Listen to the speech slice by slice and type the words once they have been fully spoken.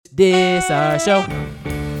This our show,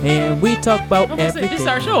 and we talk about everything. This is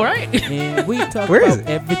our show, right? And we talk Where about is it?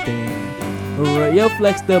 everything. Radio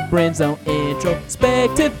Flex, the Brand Zone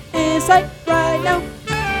introspective insight right now.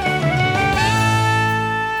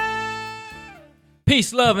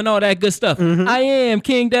 Peace, love, and all that good stuff. I am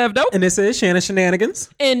King Dev Dope. And this is Shannon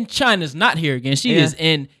Shenanigans. And China's not here again. She Yeah. is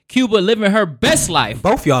in Cuba living her best life.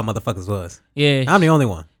 Both y'all motherfuckers was. Yeah. I'm the only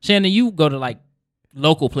one. Shannon, you go to like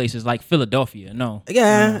local places like Philadelphia, no?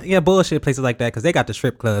 Yeah, bullshit places like that because they got the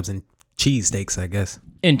strip clubs and cheesesteaks, I guess.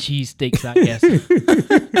 And cheesesteaks, I guess.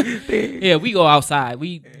 Yeah, we go outside. Do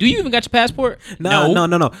you even got your passport?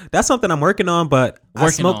 No. That's something I'm working on, but I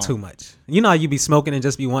Working smoke on. too much. You know how you be smoking and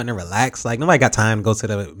just be wanting to relax? Like, nobody got time to go to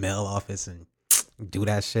the mail office and do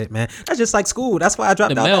that shit, man. That's just like school. That's why I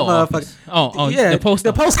dropped The out mail that motherfucker. office. Oh, yeah, the post.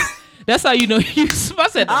 The post. That's how you know you. I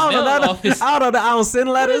said the I mail don't know. office. I don't send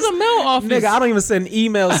letters. What is a mail office? Nigga, I don't even send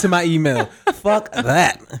emails to my email. Fuck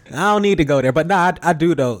that. I don't need to go there. But nah, I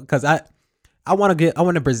do though, because I want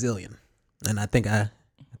a Brazilian, and I think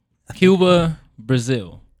Cuba,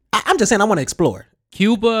 Brazil. I'm just saying I want to explore.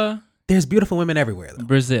 Cuba, There's beautiful women everywhere though.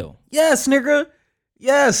 Brazil. Yes, nigga.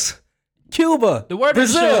 Yes. Cuba. The word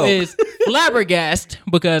Brazil. of the show is flabbergasted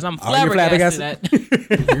because I'm Are you flabbergasted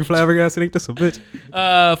at You flabbergasted? Ain't this a bitch?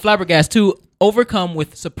 flabbergasted to overcome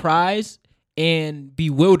with surprise and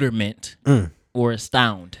bewilderment or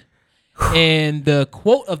astound. And the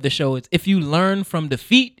quote of the show is, if you learn from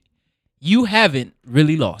defeat, you haven't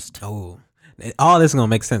really lost. Oh, all this is gonna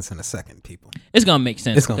make sense in a second, people. It's gonna make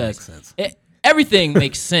sense. It's gonna make because sense. Everything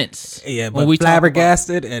makes sense. Yeah, when but we talk about-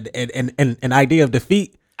 flabbergasted and an idea of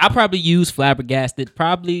defeat. I probably used flabbergasted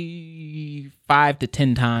 5 to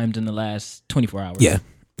 10 times in the last 24 hours.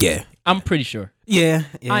 Yeah. I'm pretty sure. Yeah.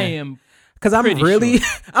 I am. Because I'm pretty really,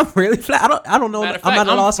 sure. I'm really flat. I don't know. Matter of I'm fact,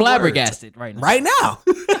 not a loss of words. flabbergasted right now. Right now.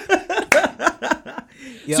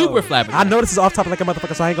 Yo, Super flabbergasted. I know this is off topic like a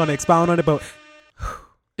motherfucker, so I ain't gonna expound on it. But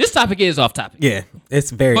This topic is off topic. yeah, it's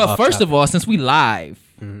very. But off first topic. of all, since we live,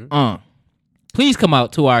 please come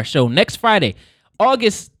out to our show next Friday,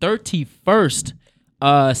 August 31st,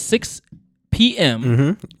 6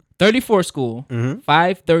 p.m. 34 School,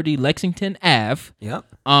 530 Lexington Ave. Yep.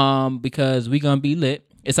 Because we're gonna be lit.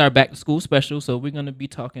 It's our back to school special, so we're gonna be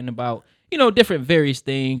talking about different various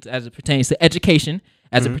things as it pertains to education,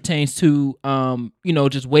 as it pertains to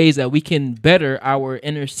just ways that we can better our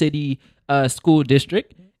inner city school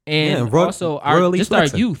district. And also our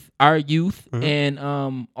youth,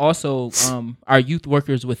 and also our youth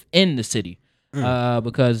workers within the city,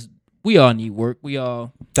 because we all need work. We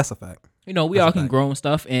all, That's a fact. we all can grow and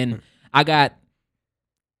stuff. And I got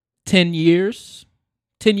 10 years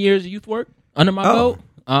of youth work under my belt.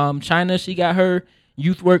 China, she got her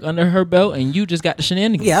youth work under her belt, and you just got the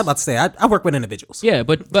shenanigans. Yeah, I'm about to say I work with individuals. Yeah,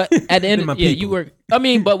 but at the end, My you people. work. I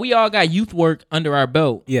mean, but we all got youth work under our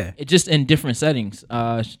belt. Yeah. It just in different settings.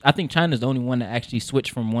 I think China's the only one that actually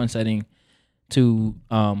switched from one setting to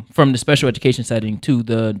from the special education setting to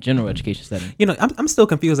the general education setting. I'm still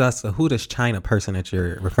confused as to who this China person that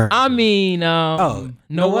you're referring. I mean, Noel.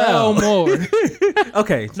 Noel Moore.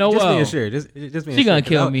 Okay, Noel. just being sure. Just being She sure, gonna 'cause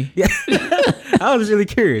kill I- me. Yeah, I was really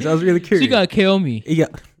curious. She gonna kill me. Yeah,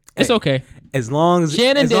 It's okay. as long as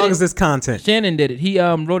Shannon did it. as this content. Shannon did it. He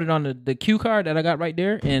wrote it on the cue card that I got right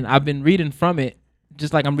there, and I've been reading from it,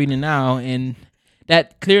 just like I'm reading now, and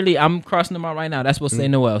that clearly I'm crossing them out right now. That's supposed to say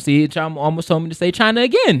Noel. See, China almost told me to say China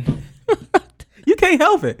again. You can't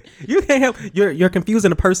help it. You can't help. You're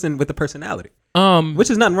confusing a person with a personality, which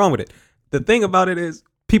is nothing wrong with it. The thing about it is,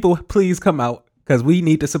 people, please come out because we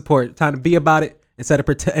need to support. Time to be about it instead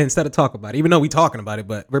of talk about it. Even though we talking about it,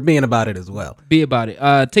 but we're being about it as well. Be about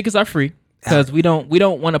it. Tickets are free because we don't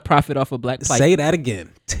want to profit off of Black Plight. Say that again.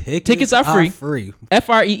 Tickets are free. Free.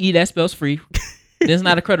 FREE, that spells free. This is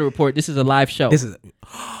not a credit report. This is a live show. This is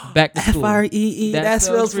Back to school. FREE. That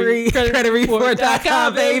spells free.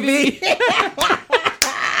 Creditreport.com, baby.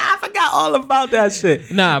 I forgot all about that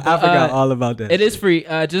shit. Nah, but, I forgot all about that. It is free.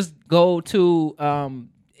 Just go to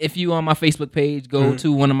if you on my Facebook page, go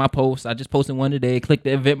to one of my posts. I just posted one today. Click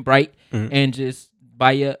the Eventbrite and just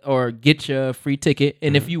buy or get your free ticket.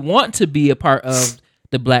 And if you want to be a part of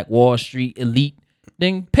the Black Wall Street elite,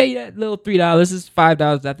 then pay that little $3. It's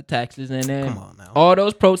 $5 after taxes, and then Come on now. all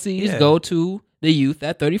those proceeds go to the youth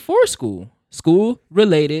at 34 school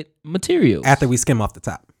related materials. After we skim off the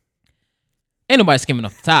top. Ain't nobody skimming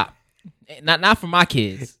off the top. Not for my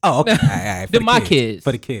kids. Oh, okay. All right. For They're the my kids. kids.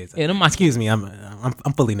 For the kids. Yeah, they're my Excuse me. I'm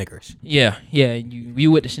fully niggerish. Yeah. You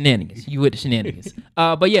with the shenanigans.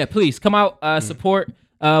 But yeah, please come out, support.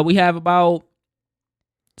 We have about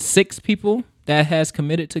 6 people that has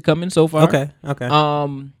committed to coming so far. Okay.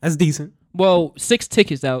 That's decent. Well, 6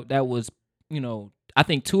 tickets out. That was, I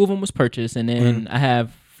think 2 of them was purchased, and then I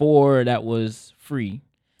have 4 that was free.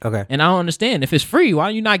 Okay. And I don't understand, if it's free, why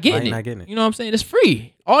are you not getting it? You know what I'm saying? It's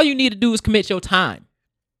free. All you need to do is commit your time.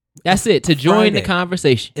 That's it, to join the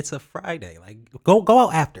conversation. It's a Friday. Like, go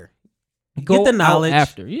out after. Get the knowledge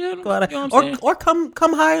after. Yeah, go out or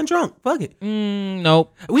come high and drunk. Fuck it.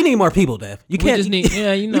 Nope. We need more people, Dev. You can't. Just need,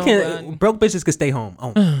 you can't. Broke bitches can stay home.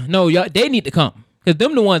 No, y'all, they need to come, because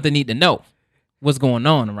them the ones that need to know what's going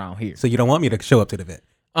on around here. So you don't want me to show up to the event?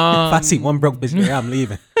 If I see one broke bitch there, I'm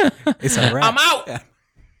leaving. It's a wrap. I'm out.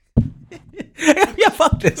 Yeah,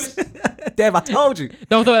 fuck this. Dev, I told you.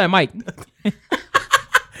 Don't throw that mic.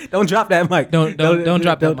 Don't drop that mic. Don't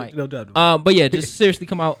drop that mic. Don't drop it. But yeah, just seriously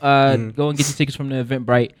come out. Go and get your tickets from the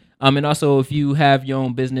Eventbrite. And also, if you have your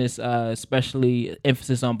own business, especially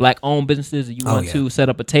emphasis on Black-owned businesses, and you want to set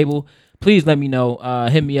up a table, please let me know.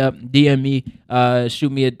 Hit me up, DM me,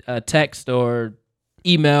 shoot me a text or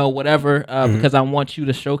email, whatever, because I want you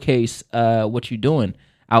to showcase what you're doing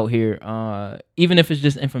out here, even if it's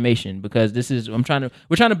just information. Because we're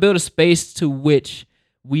trying to build a space to which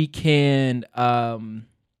we can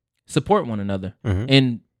support one another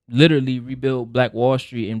and literally rebuild Black Wall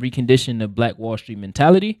Street and recondition the Black Wall Street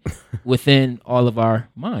mentality within all of our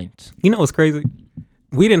minds. You know what's crazy?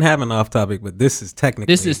 We didn't have an off topic, but this is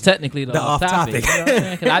technically the off topic.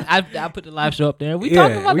 You know what I put the live show up there. We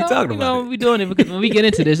talking about it. We doing it because when we get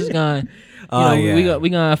into this, it's going. We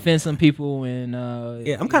gonna offend some people, and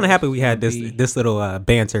I'm kind of happy we had this little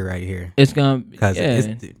banter right here. It's gonna because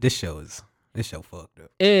this show fucked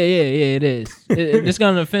up. Yeah, it is. It's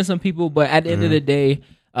gonna offend some people, but at the end of the day,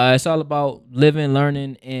 it's all about living,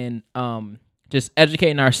 learning, and just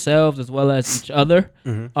educating ourselves as well as each other.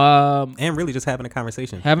 And really just having a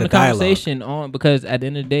conversation. Because at the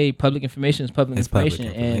end of the day, public information is public information.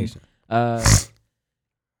 And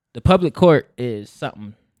the public court is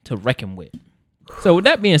something to reckon with. So with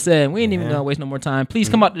that being said, we ain't even gonna waste no more time. Please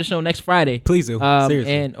come out to the show next Friday. Please do.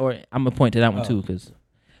 Seriously. Or I'm gonna point to that one too, because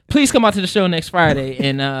please come out to the show next Friday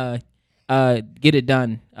and get it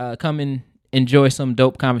done. Come and enjoy some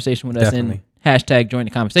dope conversation with us and hashtag join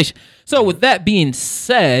the conversation. So with that being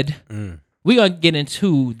said, we're going to get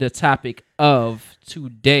into the topic of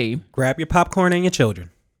today. Grab your popcorn and your children.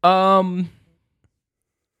 Start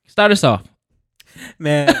us off.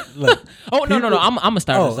 Man, look. No. I'm going to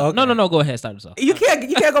start us off. Okay. No. Go ahead. Start us off. You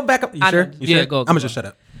can't go back up. You sure? Yeah, go. I'm going to just shut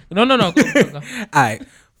up. No. Go. All right.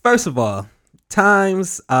 First of all,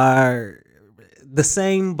 times are the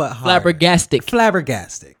same but hard.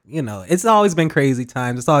 Flabbergastic. You know, it's always been crazy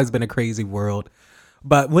times. It's always been a crazy world.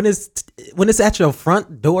 But when it's at your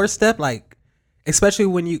front doorstep, like, especially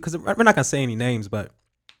when because we're not gonna say any names, but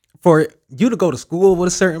for you to go to school with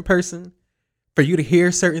a certain person, for you to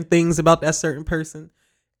hear certain things about that certain person,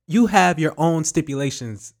 you have your own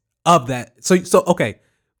stipulations of that. So okay,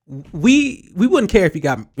 we wouldn't care if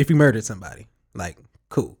you murdered somebody. Like,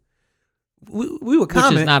 cool. We would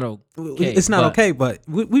comment. Which is not okay. It's not okay, but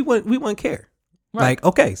we wouldn't care. Right. Like,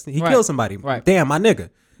 okay, so he killed somebody. Right. Damn, my nigga.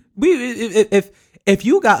 If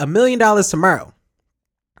you got $1 million tomorrow,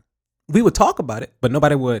 we would talk about it, but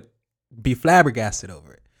nobody would be flabbergasted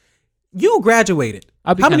over it. You graduated.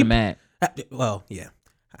 I'd be kind of mad. Well, yeah.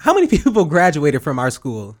 How many people graduated from our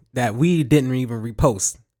school that we didn't even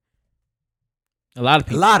repost? A lot of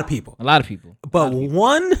people. But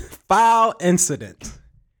one foul incident.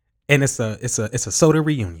 And it's a soda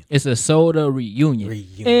reunion. It's a soda reunion.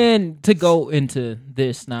 And to go into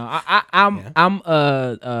this now, I'm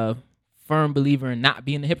a firm believer in not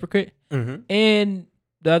being a hypocrite. And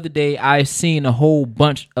the other day, I seen a whole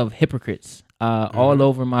bunch of hypocrites all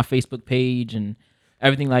over my Facebook page and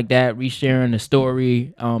everything like that, resharing the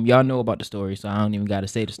story. Y'all know about the story, so I don't even got to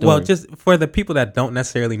say the story. Well, just for the people that don't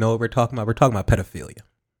necessarily know what we're talking about pedophilia.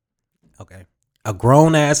 Okay, a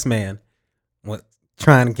grown ass man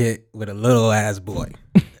trying to get with a little ass boy.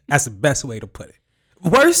 That's the best way to put it.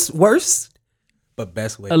 Worse, but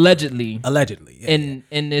best way. Allegedly. Yeah.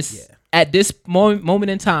 In this at this moment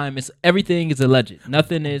in time, everything is alleged.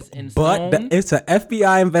 Nothing is in stone. But it's an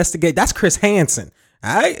FBI investigation. That's Chris Hansen.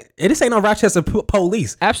 All right, this ain't no Rochester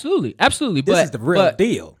police. Absolutely. This is the real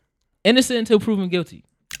deal. Innocent until proven guilty.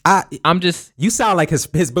 You sound like his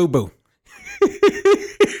boo boo.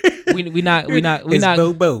 We not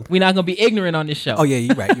gonna be ignorant on this show. Oh yeah,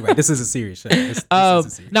 you're right. This is a serious show.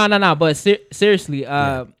 No. But seriously,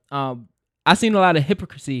 I seen a lot of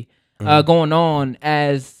hypocrisy going on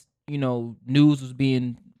as news was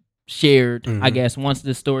being shared. I guess once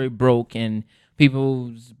the story broke and people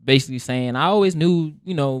was basically saying, I always knew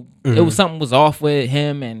it was something was off with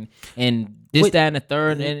him and this, that, and the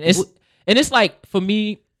third, and it's like, for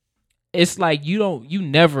me, it's like you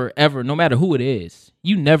never ever, no matter who it is,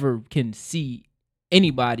 you never can see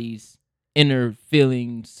anybody's inner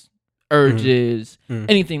feelings, urges,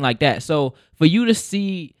 anything like that. So for you to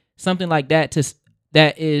see something like that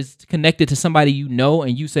that is connected to somebody you know,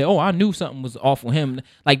 and you say, "Oh, I knew something was off with him,"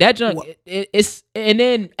 like that junk. It's and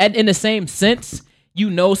then in the same sense, you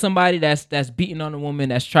know somebody that's beating on a woman,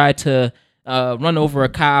 that's tried to run over a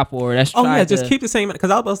cop, or that's just keep the same, because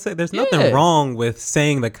I was about to say there's nothing wrong with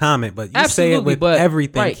saying the comment, but you say it with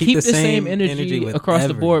everything. Right, keep the same energy across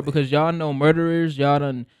the board, because y'all know murderers, y'all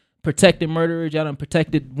done protected murderers, y'all done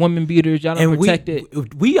protected women beaters, y'all done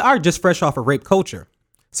protected. We are just fresh off of rape culture.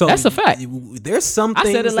 So that's a fact. There's some things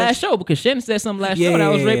I said it last show, because Shannon said something last show that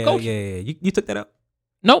was rape culture. Yeah. You took that out?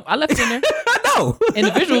 Nope, I left it in there. No. And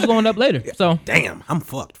the visual's going up later. So damn, I'm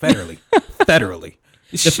fucked federally. Federally.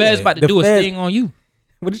 The Fed's about to do a sting on you.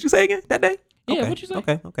 What did you say again that day? Yeah, what'd you say?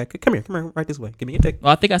 Okay. Come here, right this way. Give me your dick. Oh,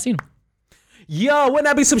 I think I seen him. Yo, wouldn't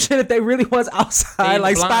that be some shit if they really was outside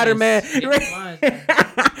like Spider-Man?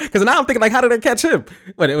 Because now I'm thinking, like, how did they catch him?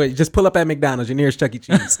 Wait, just pull up at McDonald's, your nearest Chuck E.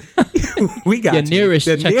 Cheese. We got your nearest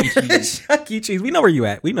Chuck E. Cheese. Chuck E. Cheese. We know where you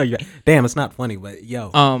at. Damn, it's not funny, but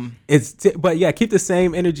yo, but yeah, keep the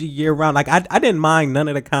same energy year round. Like I didn't mind none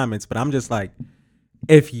of the comments, but I'm just like,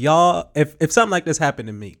 if something like this happened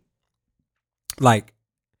to me, like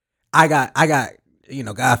I got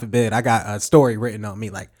God forbid, I got a story written on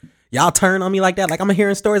me, like y'all turn on me like that. Like I'm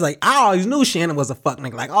hearing stories like, I always knew Shannon was a fuck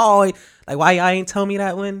nigga. Like, oh, like why y'all ain't tell me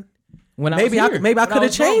that when maybe I could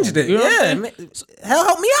have changed it. You know hell,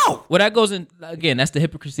 help me out. Well, that goes in again. That's the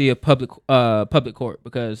hypocrisy of public court,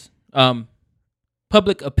 because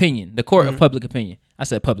public opinion, the court of public opinion. I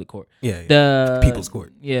said public court. Yeah. The people's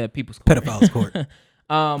court. Yeah, people's court. Pedophiles court.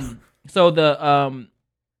 So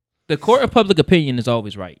the court of public opinion is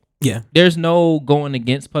always right. Yeah. There's no going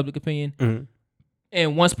against public opinion. Mm-hmm.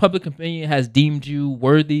 And once public opinion has deemed you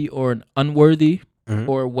worthy or unworthy,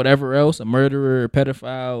 or whatever else, a murderer, a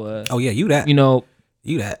pedophile. You that.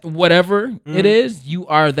 You that. Whatever it is, you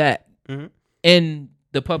are that in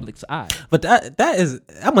the public's eye. But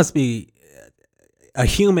that must be a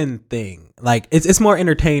human thing. Like it's more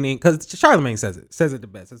entertaining, because Charlemagne says it the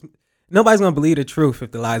best. Nobody's gonna believe the truth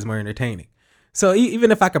if the lie's more entertaining. So even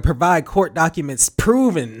if I could provide court documents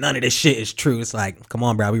proving none of this shit is true, it's like, come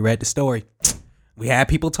on, bro, we read the story. We had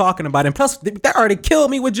people talking about it. And plus, they already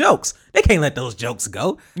killed me with jokes. They can't let those jokes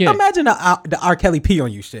go. Yeah. Imagine the R. Kelly pee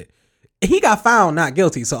on you shit. He got found not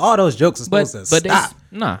guilty, so all those jokes are supposed to stop.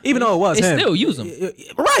 Even though it was him. They still use them.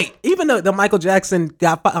 Right. Even though the Michael Jackson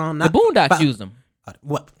got found. The Boondocks use them.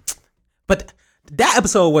 What? But that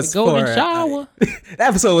episode was golden shower. That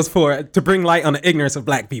episode was to bring light on the ignorance of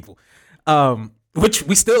black people. Which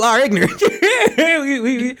we still are ignorant.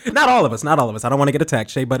 we not all of us. I don't want to get attacked.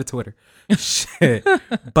 Shea Butter Twitter. Shit.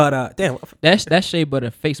 But damn. That's Shea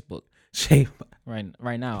Butter Facebook. Shea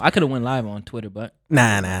Right now. I could have went live on Twitter, but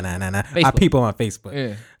nah. Our people on Facebook.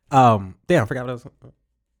 Yeah. Damn, I forgot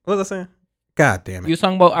what was I saying? God damn it. You was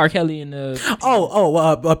talking about R. Kelly and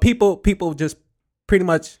the people just pretty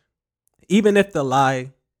much, even if the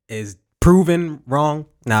lie is proven wrong,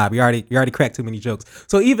 we already cracked too many jokes.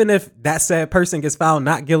 So even if that said person gets found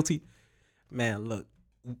not guilty, man, look,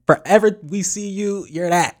 forever we see you, you're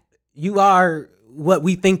that. You are what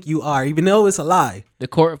we think you are, even though it's a lie. The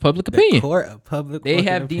court of public opinion. They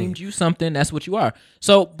have deemed you something. That's what you are.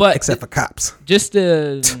 So, but except for cops, just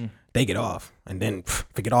to they get off and then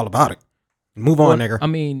forget all about it. Move on, nigga. I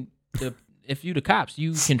mean, if you the cops,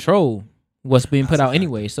 you control what's being put out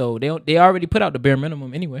anyway. So they already put out the bare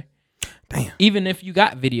minimum anyway. Damn. Even if you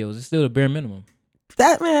got videos, it's still the bare minimum.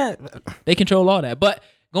 That man, they control all that. But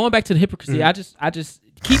going back to the hypocrisy, I just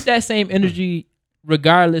keep that same energy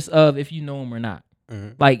regardless of if you know them or not.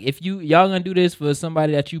 Like if y'all gonna do this for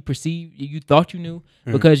somebody that you perceive, you thought you knew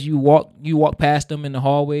because you walk past them in the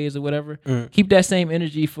hallways or whatever. Keep that same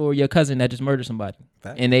energy for your cousin that just murdered somebody.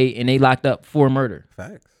 Facts. and they locked up for murder.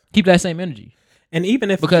 Facts. Keep that same energy. And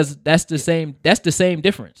even if because that's the same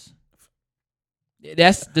difference.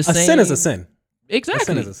 That's the same. A sin is a sin. Exactly. A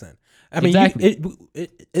sin is a sin. I mean,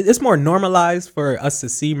 it's more normalized for us to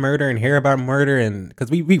see murder and hear about murder, and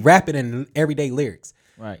because we rap it in everyday lyrics.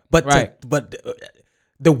 Right. But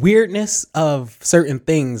the weirdness of certain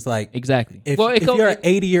things, like exactly. If you're an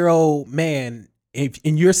 80-year-old man, and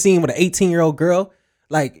you're seen with an 18-year-old girl,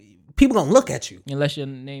 like people gonna look at you. Unless your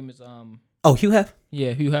name is Hugh Hef?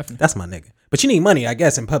 Yeah, Hugh Hefner. That's my nigga. But you need money, I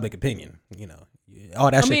guess, in public opinion. You know,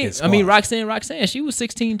 all that shit gets squashed. I mean, Roxanne, she was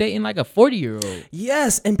 16 dating like a 40-year-old.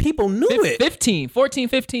 Yes, and people knew it. 14,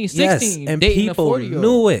 15, 16, yes, and dating people a 40-year-old.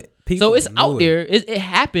 knew it. So it's out there. It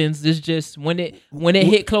happens. It's just when it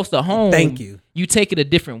hit close to home. Thank you. You take it a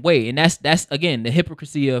different way, and that's again the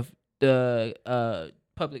hypocrisy of the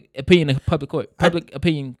public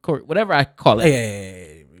opinion court, whatever I call it.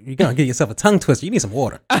 Hey, you're gonna get yourself a tongue twister. You need some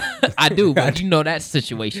water. I do, but you know that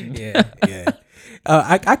situation. Yeah.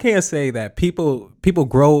 I can't say that people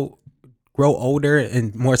grow older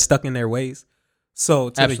and more stuck in their ways. So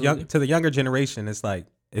to the younger generation, it's like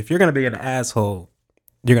if you're gonna be an asshole,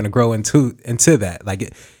 you're gonna grow into that.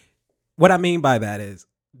 Like what I mean by that is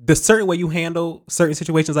the certain way you handle certain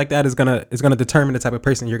situations like that is gonna determine the type of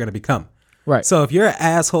person you're gonna become. Right. So if you're an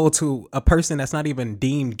asshole to a person that's not even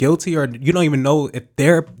deemed guilty, or you don't even know if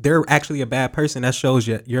they're actually a bad person, that shows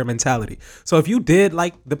your mentality. So if you did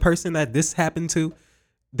like the person that this happened to,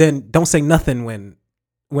 then don't say nothing when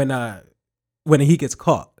he gets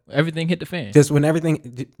caught. Everything hit the fan. Just when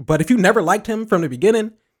everything. But if you never liked him from the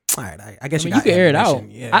beginning, all right, I guess you can air it out.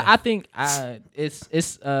 Yeah. I think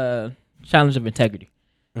it's a challenge of integrity.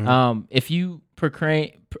 Mm-hmm. If you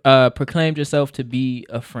proclaimed yourself to be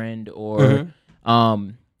a friend or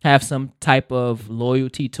have some type of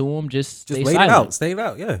loyalty to him, just stay wait silent. it out. Stay it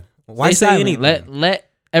out. Yeah. Why say anything? Let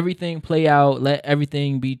everything play out. Let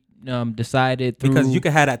everything be decided through. Because you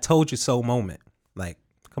could have that told you so moment. Like,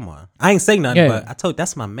 come on. I ain't saying nothing, but I told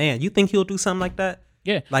that's my man. You think he'll do something like that?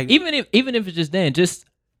 Yeah. Like even if it's just then,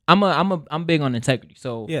 I'm big on integrity.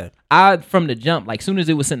 So I from the jump, like soon as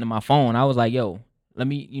it was sent to my phone, I was like, yo, let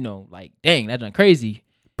me, like, dang, that's done crazy.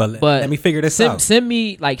 But let me figure this out. Send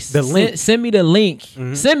me like the link. Send me the link.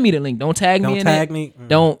 Mm-hmm. Send me the link. Don't tag me in it. Mm-hmm.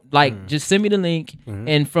 Don't just send me the link. Mm-hmm.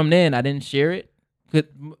 And from then I didn't share it.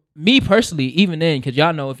 Me personally, even then, because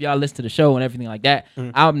y'all know if y'all listen to the show and everything like that,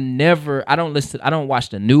 I don't watch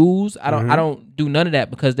the news. I don't do none of that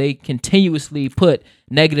because they continuously put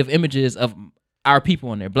negative images of our people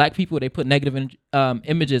on there. Black people, they put negative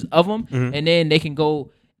images of them, and then they can go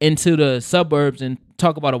into the suburbs and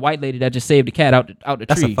talk about a white lady that just saved the cat out the tree.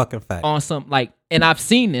 That's a fucking fact. On some and I've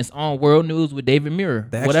seen this on World News with David Muir,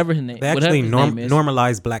 whatever his name. They actually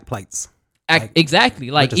normalize black plights. Exactly.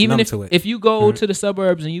 Like even if you go to the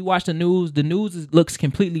suburbs and you watch the news looks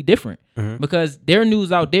completely different because their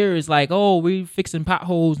news out there is like, oh, we fixing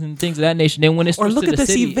potholes and things of that nature. Then when it's to the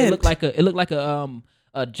city, it looked like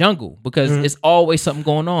a jungle because it's always something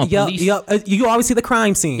going on. You always see the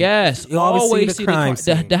crime scene. Yes, you always see the crime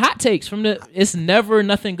scene. The hot takes from it's never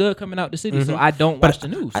nothing good coming out the city. So I don't watch the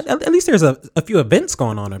news. At least there's a few events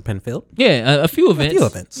going on in Penfield. Yeah, a few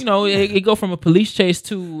events. It go from a police chase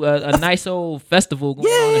to a nice old festival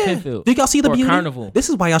going on in Penfield. Did y'all see the beauty? Carnival? This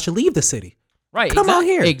is why y'all should leave the city. Right, come out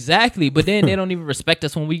here. Exactly, but then they don't even respect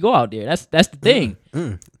us when we go out there. That's the thing.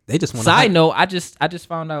 They just want. Side note, I just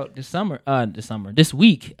found out this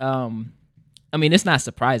week. I mean, it's not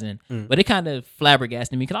surprising, but it kind of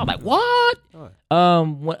flabbergasted me because I was like, "What?"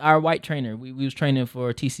 When our white trainer, we was training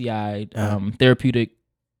for TCI, therapeutic,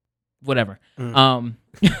 whatever.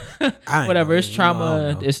 Whatever. It's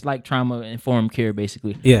trauma. It's like trauma informed care,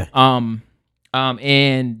 basically. Yeah.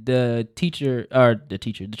 And the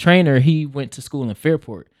trainer, he went to school in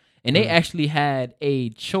Fairport, and they actually had a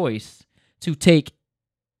choice to take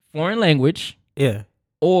foreign language,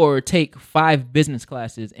 or take 5 business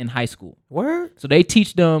classes in high school. Word. So they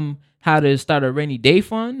teach them how to start a rainy day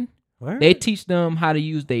fund. Word. They teach them how to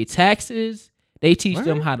use their taxes. They teach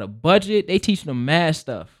them how to budget. They teach them mad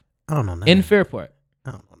stuff. I don't know none in Fairport.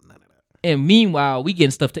 I don't know none of that. And meanwhile, we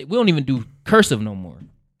getting stuff. We don't even do cursive no more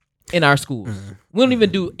in our schools. We don't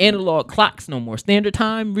even do analog clocks no more. Standard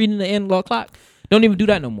time, reading the analog clock. Don't even do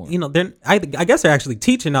that no more. I guess they're actually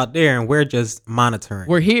teaching out there, and we're just monitoring.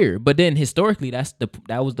 We're here, but then historically, that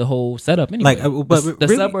was the whole setup anyway.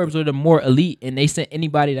 The suburbs were the more elite, and they sent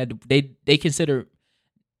anybody that they consider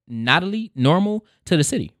not elite, normal, to the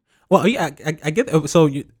city. Well, yeah, I get. So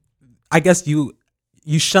I guess you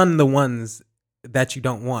shun the ones that you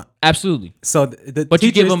don't want. Absolutely. So but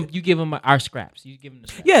teachers, you give them our scraps. You give them the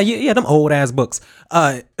scraps. Yeah, them old ass books.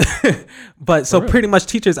 But so pretty much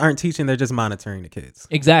teachers aren't teaching; they're just monitoring the kids.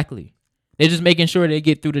 Exactly. They're just making sure they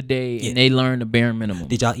get through the day and they learn the bare minimum.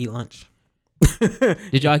 Did y'all eat lunch?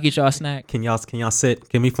 Did y'all get y'all a snack? Can y'all sit?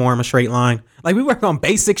 Can we form a straight line? Like we work on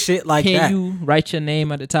basic shit like that. Can you write your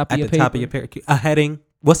name at the top of your paper? A heading.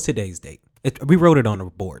 What's today's date? We wrote it on the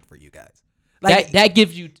board for you guys. Like that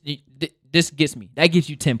gives you. This gets me. That gives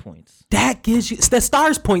you 10 points. That gives you the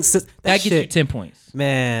stars points. That gets you 10 points.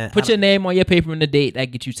 Man, put your name on your paper and the date. That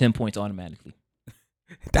gets you 10 points automatically.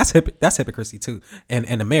 That's hypocrisy too,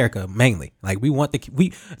 and America mainly. Like we want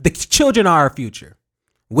the children are our future.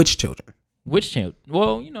 Which children? Which children?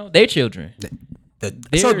 Well, their children.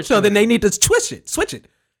 So then they need to switch it.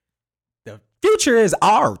 The Future is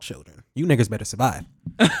our children. You niggas better survive.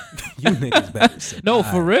 You niggas better survive. No,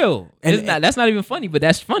 for real. That's not even funny, but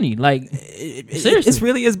that's funny. Like, seriously. It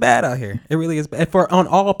really is bad out here. It really is bad on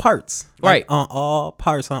all parts. Right. On all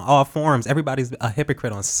parts, on all forms. Everybody's a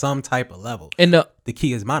hypocrite on some type of level. And the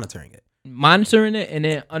key is monitoring it. Monitoring it, and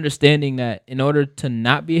then understanding that in order to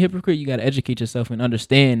not be a hypocrite, you got to educate yourself and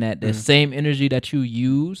understand that the same energy that you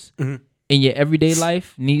use in your everyday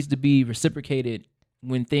life needs to be reciprocated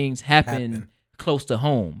when things happen close to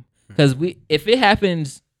home. Because if it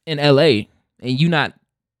happens in LA and you not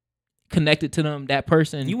connected to that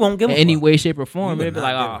person, you won't give in any way, shape, or form, it'd be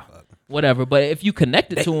like, whatever. But if you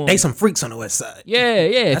connected to them, they some freaks on the west side. Yeah.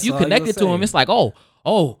 If you connected to them, it's like, oh,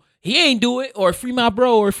 he ain't do it, or free my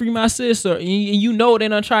bro, or free my sis, or you know they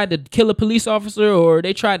done tried to kill a police officer, or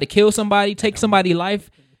they tried to kill somebody, take somebody's life,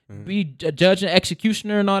 be a judge and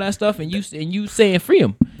executioner and all that stuff, and you saying free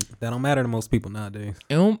him. That don't matter to most people nowadays.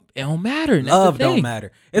 It don't matter. That's Love the thing. don't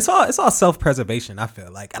matter. It's all self-preservation. I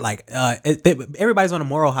feel like everybody's on a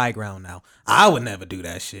moral high ground now. I would never do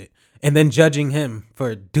that shit. And then judging him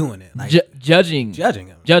for doing it, like judging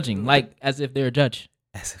him, like as if they're a judge.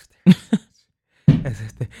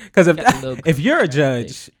 Because if you're a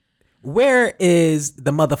judge, where is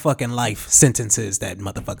the motherfucking life sentences that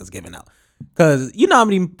motherfuckers giving out? Because you know how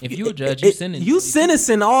many. If you a judge, you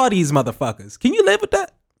sentencing all these motherfuckers. Can you live with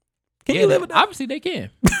that? Can you live with that? Obviously, they can.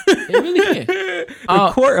 They really can.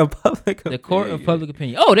 The court of public opinion. The court of public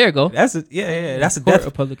opinion. Oh, there you go. That's a That's a court death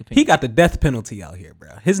of public opinion. He got the death penalty out here, bro.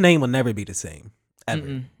 His name will never be the same.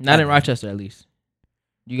 Ever. Not in Rochester, at least.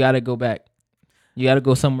 You got to go back. You got to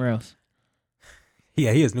go somewhere else.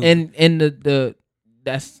 Yeah, he is new. And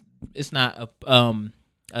it's not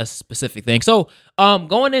a specific thing. So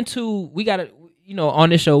going into, we got to, on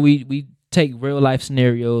this show we take real life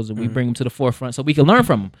scenarios and we bring them to the forefront so we can learn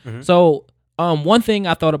from them. So one thing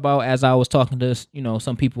I thought about as I was talking to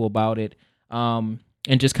some people about it, and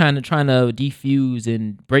just kind of trying to defuse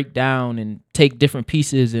and break down and take different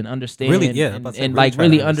pieces and understand,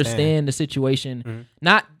 really understand the situation,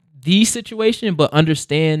 not the situation, but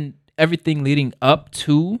understand everything leading up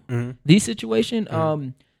to the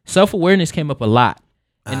situation. Self-awareness came up a lot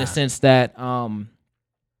in the sense that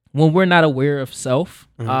when we're not aware of self,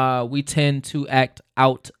 we tend to act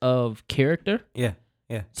out of character. Yeah.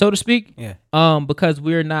 So to speak. Yeah. Because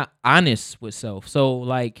we're not honest with self. So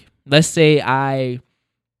like, let's say I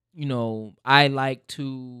like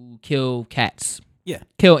to kill cats. Yeah.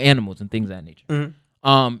 Kill animals and things of that nature.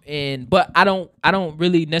 But I don't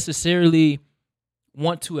really necessarily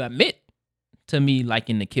want to admit to me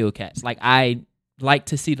liking to kill cats. Like I like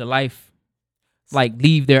to see the life like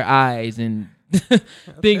leave their eyes and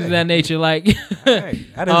things of that nature. Like that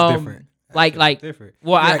is different. Different.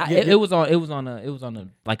 Well, it was on a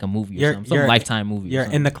like a movie or something, some Lifetime movie. You're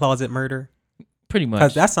in the closet murder, pretty much.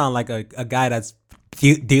 Because that sounds like a guy that's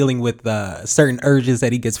dealing with certain urges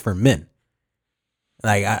that he gets from men.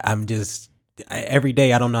 Like I'm just every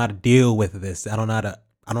day I don't know how to deal with this. I don't know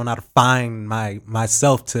how to find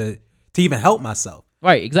myself to even help myself.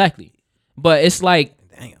 Right, exactly. But it's like,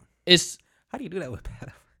 damn. It's how do you do that with that?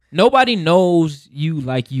 Nobody knows you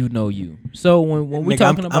like you know you. So when we're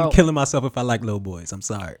talking about, I'm killing myself if I like little boys. I'm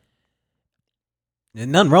sorry. There's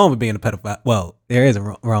nothing wrong with being a pedophile. Well, there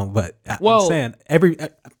isn't wrong, but I'm saying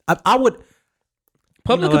I would.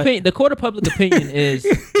 Public opinion. The court of public opinion is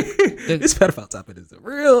this pedophile topic is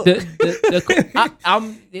real.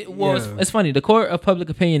 It's funny. The court of public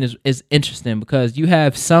opinion is interesting because you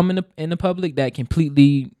have some in the public that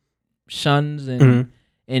completely shuns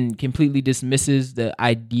and completely dismisses the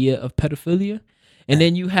idea of pedophilia, and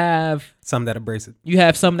then you have some that embrace it. You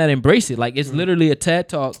have some that embrace it. Like it's literally a TED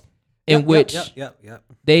talk in which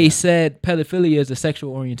they said pedophilia is a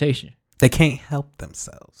sexual orientation. They can't help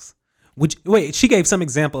themselves. She gave some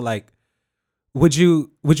example like, would you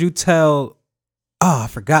tell? Oh, I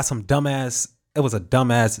forgot some dumbass. It was a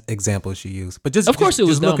dumbass example she used, but of course it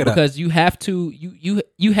was dumb because you have to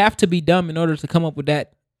be dumb in order to come up with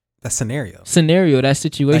that scenario, that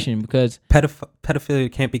situation, like, because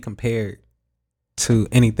pedophilia can't be compared to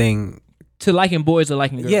anything. To liking boys or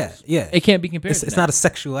liking girls. Yeah. It can't be compared. It's not a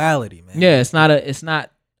sexuality, man. Yeah, it's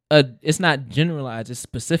not generalized. It's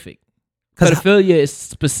specific. Pedophilia is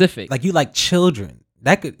specific. Like you like children.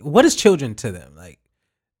 What is children to them? Like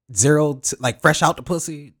 0 to like fresh out the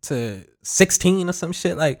pussy to 16 or some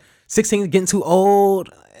shit. Like 16 is getting too old.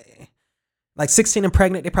 Like 16 and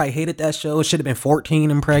pregnant, they probably hated that show. It should have been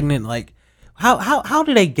 14 and pregnant. Like how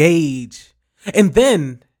do they gauge? And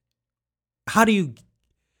then how do you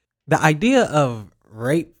the idea of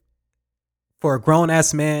rape for a grown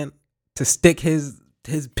ass man to stick his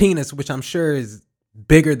penis, which I'm sure is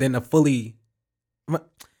bigger than a fully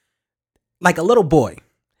like a little boy,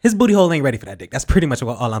 his booty hole ain't ready for that dick. That's pretty much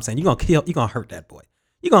all I'm saying. You gonna hurt that boy.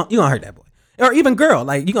 You gonna hurt that boy. Or even girl,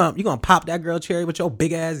 like you gonna pop that girl cherry with your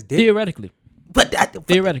big ass dick. Theoretically. But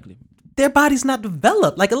theoretically, their body's not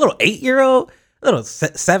developed. Like a little 8-year-old, a little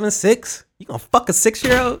 7-6. You gonna fuck a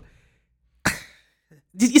 6-year-old?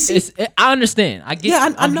 Did you see? I understand. I get.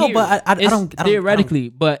 Yeah, I know, but I don't. Theoretically,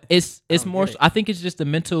 but it's more. I think it's just the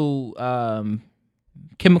mental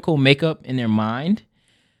chemical makeup in their mind.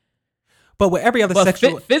 But with every other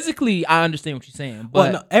sexual, physically, I understand what you're saying.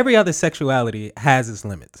 But no, every other sexuality has its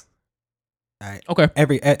limits. All right. Okay.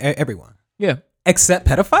 Everyone. Yeah. Except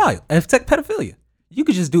pedophilia. You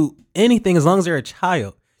could just do anything as long as you're a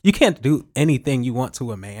child. You can't do anything you want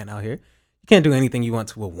to a man out here. You can't do anything you want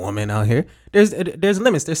to a woman out here. There's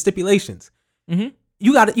limits. There's stipulations. Mm-hmm.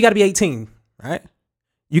 You got to be 18, right?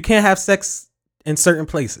 You can't have sex in certain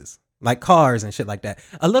places, like cars and shit like that.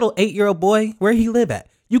 A little 8-year-old boy, where he live at?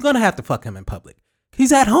 You're gonna have to fuck him in public.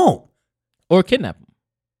 He's at home. Or kidnap him.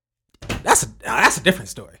 That's a different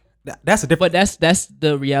story. That's a different. But that's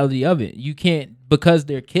the reality of it. You can't, because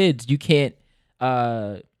they're kids. You can't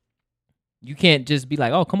just be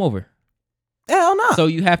like, oh, come over. Hell no. So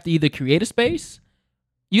you have to either create a space.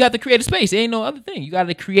 You have to create a space. There ain't no other thing. You got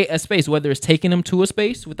to create a space, whether it's taking them to a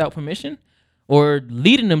space without permission, or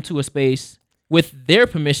leading them to a space with their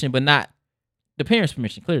permission, but not the parents'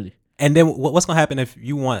 permission. Clearly. And then what's gonna happen if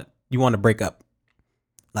you want to break up?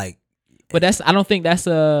 Like, but I don't think that's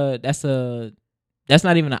not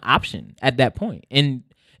even an option at that point. And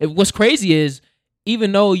what's crazy is,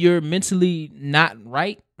 even though you're mentally not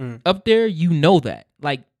right up there, you know that.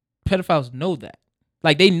 Like, pedophiles know that.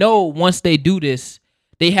 Like, they know once they do this,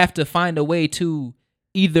 they have to find a way to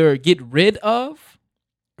either get rid of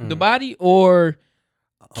the body or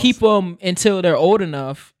keep them until they're old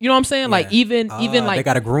enough. You know what I'm saying? Yeah. Like, even like they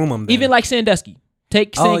gotta groom them. Then. Even like Sandusky.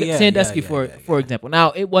 Take Sandusky for example.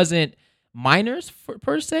 Now, it wasn't minors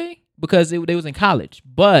per se, because they was in college,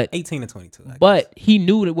 but 18 to 22. But he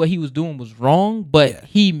knew that what he was doing was wrong. But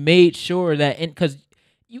he made sure that, because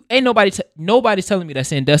you ain't nobody's telling me that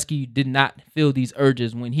Sandusky did not feel these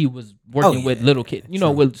urges when he was working with little kids. You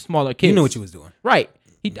know, with smaller kids. You knew what you was doing, right?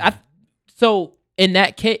 So in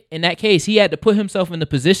that case, he had to put himself in the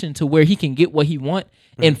position to where he can get what he want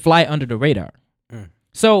and fly under the radar.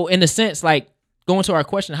 So in a sense, like, going to our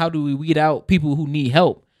question, how do we weed out people who need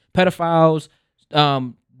help? Pedophiles,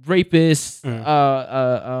 rapists,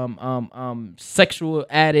 sexual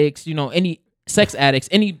addicts, you know, any sex addicts,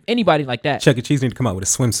 anybody like that. Chuck E. Cheese need to come out with a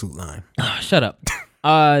swimsuit line. Shut up.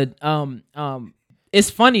 It's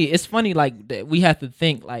funny like, we have to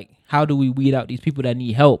think, like, how do we weed out these people that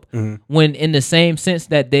need help when in the same sense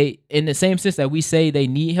that we say they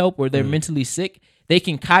need help or they're mentally sick, they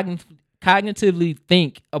can cognitively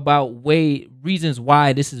think about reasons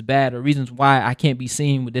why this is bad, or reasons why I can't be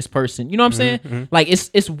seen with this person. You know what I'm saying? Like,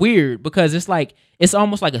 it's weird, because it's like, it's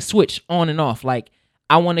almost like a switch on and off. Like,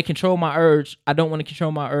 I want to control my urge. I don't want to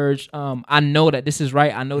control my urge. I know that this is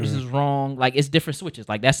right. I know this is wrong. Like, it's different switches.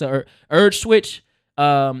 Like, that's a urge switch,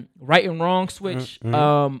 right and wrong switch.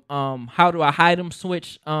 How do I hide them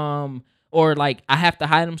switch? Or like, I have to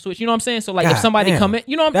hide them switch. You know what I'm saying? So like, if somebody come in,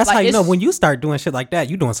 you know, that's like, how you know when you start doing shit like that,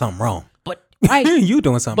 you doing something wrong. But right, you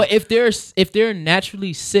doing something. But if they're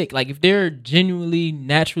naturally sick, like if they're genuinely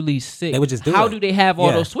naturally sick, they would just do how it. Do they have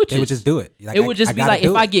all those switches? They would just do it. Like, it would just be like,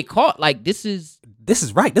 if I get caught, like, this is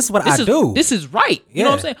right. This is what I do. This is right. You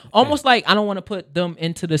know what I'm saying? Almost like, I don't want to put them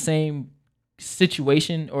into the same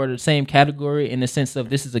situation or the same category in the sense of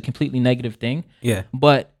this is a completely negative thing. Yeah.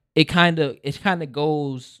 But it kind of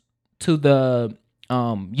goes to the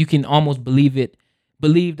you can almost believe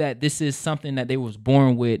that this is something that they was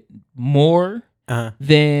born with more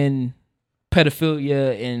than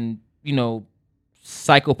pedophilia and, you know,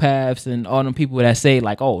 psychopaths and all them people that say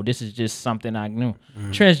like, oh, this is just something I knew.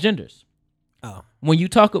 Transgenders. Oh. When you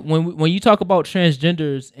talk about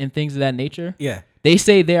transgenders and things of that nature, they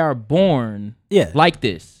say they are born like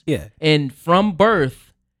this. Yeah. And from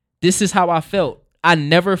birth, this is how I felt. I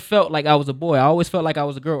never felt like I was a boy. I always felt like I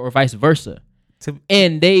was a girl, or vice versa.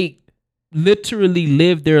 And they literally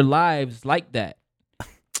live their lives like that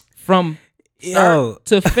from start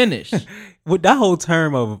to finish. With that whole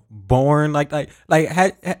term of born, have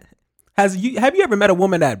you ever met a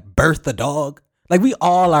woman that birthed a dog? Like, we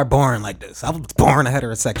all are born like this. I was born a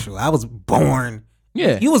heterosexual. I was born.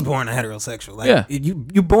 Yeah. You was born a heterosexual. Like,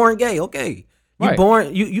 you born gay. Okay. You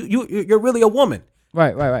born. You're really a woman.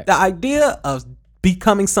 Right. The idea of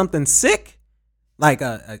becoming something sick, like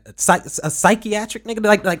a psychiatric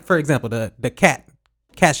nigga, like for example, the cat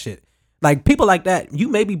shit. Like, people like that, you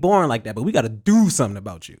may be born like that, but we got to do something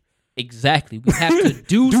about you. Exactly. We have to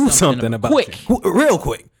do something about quick, real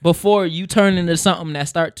quick, before you turn into something that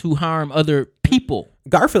start to harm other people.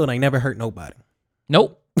 Garfield ain't never hurt nobody.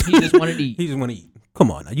 Nope. He just wanted to eat. He just want to eat. Come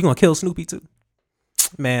on, now you gonna kill Snoopy too?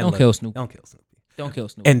 Man, don't kill Snoopy. Don't kill Snoopy. Don't kill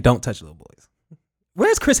Snoopy. And don't touch little boys.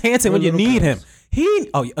 Where's Chris Hansen when you need him?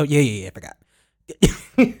 Oh yeah, I forgot.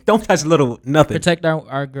 Don't touch little nothing. Protect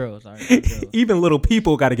our girls. Our girls. Even little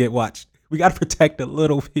people got to get watched. We got to protect the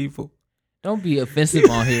little people. Don't be offensive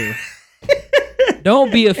on here.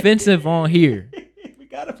 Don't be offensive on here. We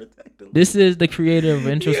got to protect them. This is the creator of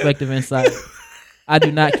Introspective Insight. I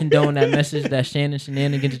do not condone that message that Shannon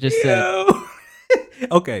Shenanigans just said.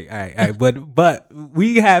 Okay, all right. But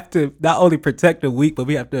we have to not only protect the weak, but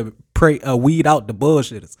we have to weed out the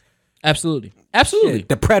bullshitters. Absolutely. Shit,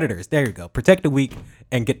 the predators. There you go. Protect the weak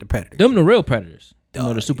and get the predators. Them the real predators. You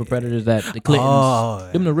know, the super predators that the Clintons. Oh,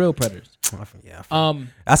 them the real predators. Yeah.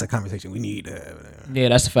 That's a conversation we need. Yeah,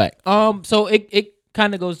 that's a fact. So it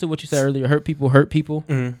kind of goes to what you said earlier. Hurt people.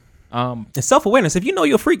 Mm-hmm. And self-awareness. If you know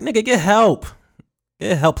you're a freak, nigga, get help.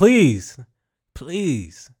 Get help, please.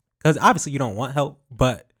 Because obviously you don't want help,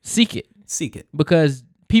 but seek it. Because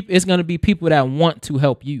it's gonna be people that want to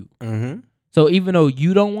help you. Mm-hmm. So even though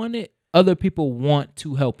you don't want it, other people want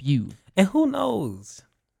to help you. And who knows?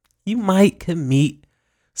 You might could meet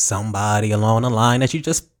somebody along the line that you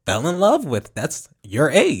just fell in love with. That's your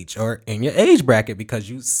age or in your age bracket because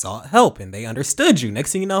you sought help and they understood you.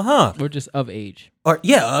 Next thing you know, Or just of age. Or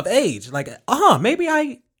of age. Like, maybe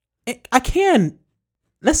I can.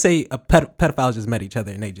 Let's say a pedophiles just met each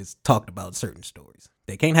other and they just talked about certain stories.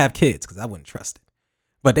 They can't have kids because I wouldn't trust it.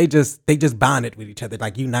 But they just bonded with each other,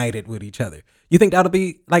 like united with each other. You think that'll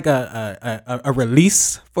be like a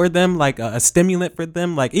release for them, like a stimulant for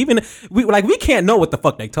them? Like even we can't know what the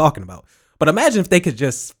fuck they talking about. But imagine if they could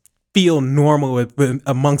just feel normal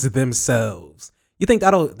amongst themselves. You think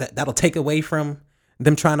that'll take away from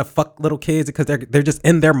them trying to fuck little kids because they're just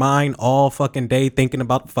in their mind all fucking day thinking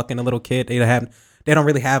about fucking a little kid. They don't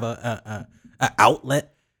really have a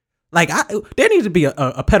outlet. Like there needs to be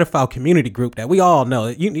a pedophile community group that we all know.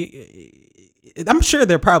 I'm sure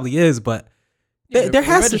there probably is, but there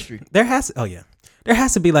has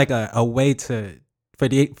to be like a way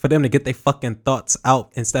for them to get their fucking thoughts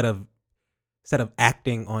out instead of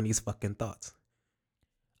acting on these fucking thoughts.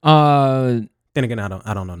 Then again, I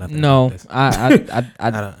don't know nothing. No, about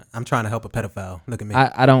this. I'm trying to help a pedophile. Look at me.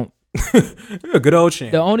 I don't. You're a good old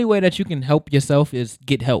champ. The only way that you can help yourself is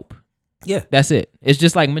get help. Yeah, that's it. It's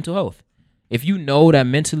just like mental health. If you know that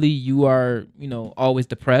mentally you are, always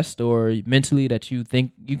depressed, or mentally that you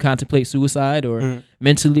think you contemplate suicide, or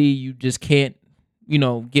mentally you just can't,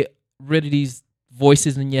 get rid of these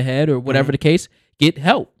voices in your head or whatever the case, get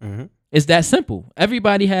help. Mm-hmm. It's that simple.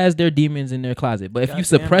 Everybody has their demons in their closet, but if you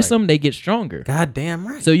suppress them, they get stronger. Goddamn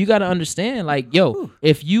right. So you got to understand, like,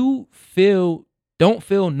 if you don't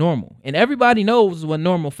feel normal, and everybody knows what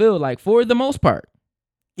normal feel like for the most part.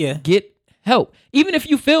 Yeah. Get help. Even if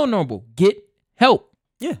you feel normal, get help.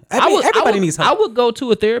 Yeah. Everybody needs help. I would go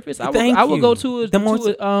to a therapist. I would go to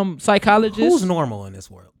a psychologist. Who's normal in this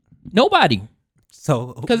world? Nobody.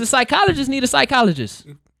 So because the psychologists need a psychologist.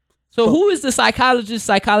 So who is the psychologist?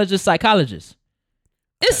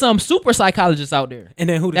 It's some super psychologists out there. And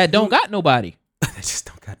then that don't got nobody. They just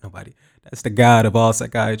don't got nobody. That's the God of all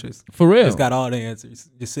psychiatrists. For real. He's got all the answers.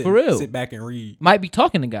 Just sit back and read. Might be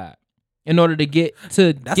talking to God in order to get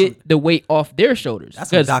the weight off their shoulders.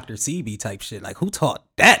 That's some Dr. CB type shit. Like, who taught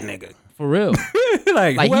that nigga? For real.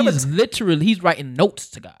 like he's writing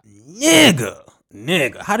notes to God.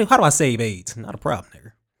 Nigga. How do I save AIDS? Not a problem,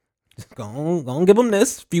 nigga. Just go on, give them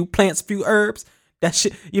this. Few plants, few herbs. That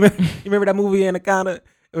shit. You remember that movie Anaconda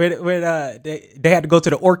where they had to go to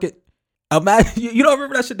the orchid? You don't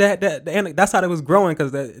remember that shit? That's how it was growing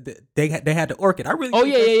because they had the orchid. I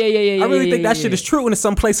really think that shit is true, and it's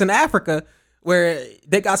someplace in Africa where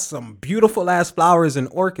they got some beautiful ass flowers and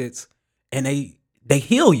orchids, and they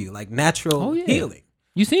heal you like natural healing.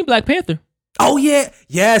 You seen Black Panther? Oh yeah,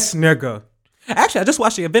 yes, nigga. Actually, I just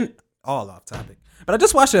watched the event. All off topic, but I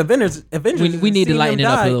just watched the Avengers. We need to lighten it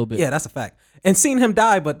up a little bit. Yeah, that's a fact. And seeing him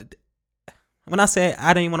die, but when I say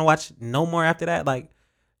I didn't want to watch no more after that, like.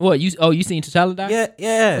 What you seen T'Challa die?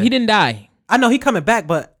 Yeah. He didn't die. I know he coming back,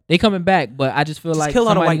 but they coming back. But I just feel like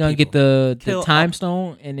somebody gonna get the time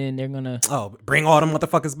stone, and then they're gonna bring all them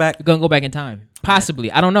motherfuckers back. They're gonna go back in time,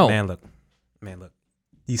 possibly. I don't know. Man, look.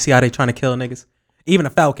 You see how they trying to kill niggas? Even a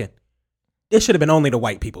Falcon. It should have been only the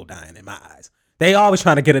white people dying in my eyes. They always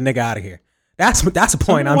trying to get a nigga out of here. That's a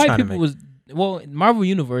point I'm trying to make. Well, in Marvel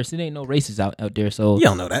Universe, it ain't no racists out there, so you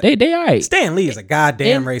don't know that. They all right. Stan Lee is a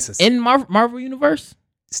goddamn racist. In Marvel Universe.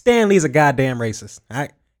 Stan Lee's a goddamn racist. All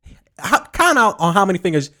right? count out on how many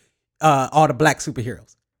fingers are the black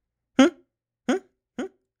superheroes.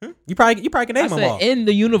 You probably can name them all. In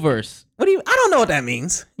the universe. What do you? I don't know what that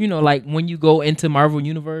means. You know, like when you go into Marvel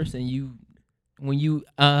Universe and nigga,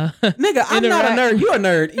 I'm not a nerd. You a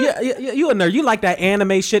nerd. You a nerd. You like that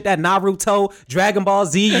anime shit, that Naruto, Dragon Ball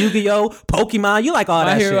Z, Yu-Gi-Oh, Pokemon. You like all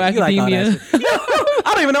that shit. Academia. You like all that shit.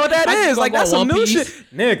 I don't even know what that is. Like that's some new shit,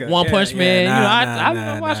 nigga. One Punch Man.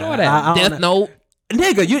 I watch all that. Death Note.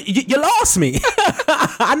 Nigga, you lost me.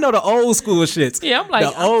 I know the old school shits. Yeah, I'm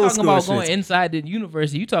talking about going inside the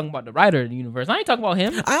universe. You talking about the writer of the universe. I ain't talking about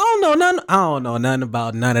him. I don't know nothing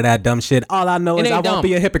about none of that dumb shit. All I know is I won't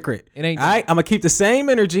be a hypocrite. It ain't all right? I'm going to keep the same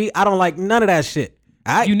energy. I don't like none of that shit.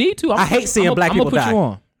 All right? You need to. I hate seeing black people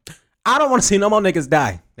die. I don't want to see no more niggas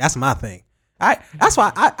die. That's my thing. All right? That's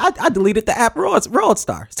why I deleted the app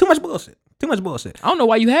Worldstar. It's too much bullshit. I don't know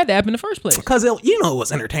why you had the app in the first place. Because it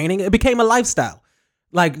was entertaining. It became a lifestyle.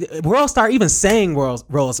 Like Worldstar, even saying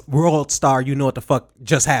Worldstar, you know what the fuck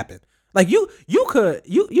just happened. Like you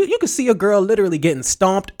could see a girl literally getting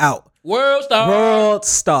stomped out.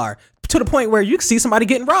 Worldstar to the point where you can see somebody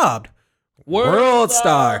getting robbed.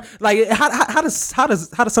 Worldstar. Like how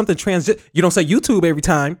does something transit? You don't say YouTube every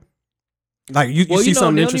time. Like you see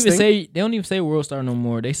something interesting. They don't even say Worldstar no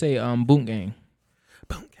more. They say Boom Gang.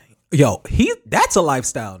 Boom Gang. Yo, that's a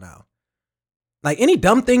lifestyle now. Like any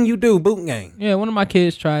dumb thing you do, Boot Gang. Yeah, one of my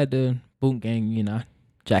kids tried to Boot Gang, I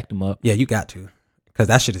jacked him up. Yeah, you got to. Because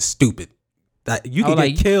that shit is stupid. That you could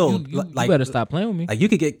get killed. You better stop playing with me. Like you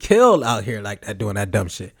could get killed out here like that doing that dumb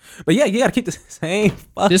shit. But yeah, you got to keep the same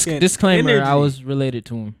fucking disclaimer, energy. I was related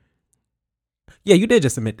to him. Yeah, you did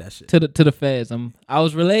just admit that shit. To the feds. I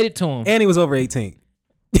was related to him. And he was over 18.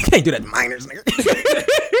 You can't do that to minors, nigga.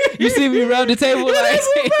 You see me rub the table like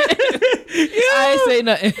I ain't say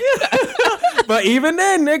nothing. But even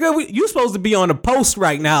then, nigga, you supposed to be on the post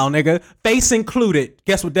right now, nigga. Face included.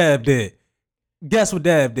 Guess what Dev did?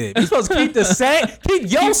 You supposed to keep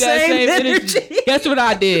your same energy. Guess what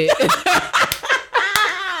I did?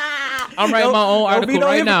 I'm writing my own article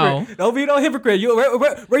right now. Don't be no hypocrite.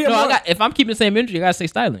 If I'm keeping the same energy, I gotta stay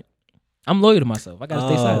silent. I'm loyal to myself. I gotta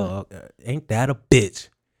stay silent. Ain't that a bitch?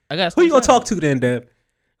 Who you gonna talk to then, Dev?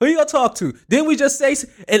 Who you gonna talk to? Didn't we just say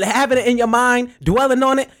and having it in your mind, dwelling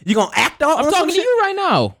on it? You gonna act on? I'm talking to you right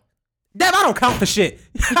now, Dev. I don't count for shit.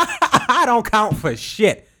 I don't count for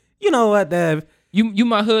shit. You know what, Dev? You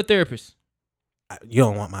my hood therapist. You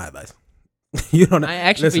don't want my advice. You don't. I ain't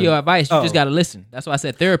asking for your advice. You just gotta listen. That's why I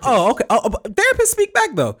said therapist. Oh, okay. Therapists speak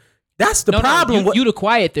back though. That's the problem. You the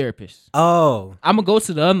quiet therapist. Oh, I'm gonna go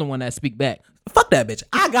to the other one that speak back. Fuck that bitch.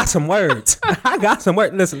 I got some words.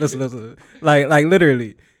 Listen. Like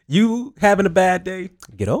literally. You having a bad day,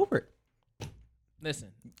 get over it. Listen.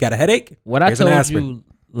 Got a headache? What I told you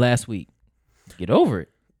last week, get over it.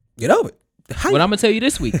 Get over it. What I'm going to tell you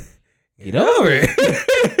this week, get over it.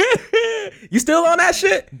 You still on that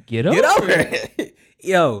shit? Get over it.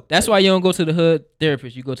 Yo. That's why you don't go to the hood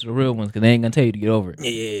therapist. You go to the real ones because they ain't going to tell you to get over it.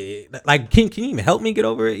 Yeah. Like, can you even help me get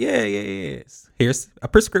over it? Yeah. Here's a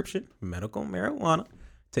prescription, medical marijuana.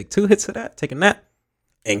 Take 2 hits of that, take a nap,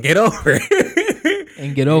 and get over it.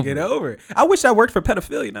 Get over it. I wish I worked for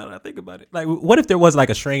pedophilia now that I think about it. Like, what if there was like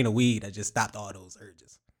a strain of weed that just stopped all those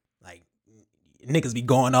urges? Like, niggas be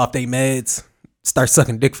going off they meds, start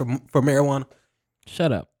sucking dick for marijuana.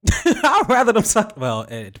 Shut up. I'd rather them suck. Well,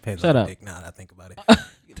 it depends on the dick now that I think about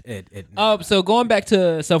it. So going back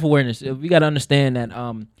to self-awareness, we got to understand that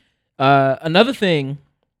another thing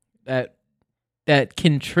that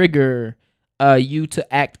can trigger you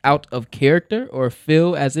to act out of character or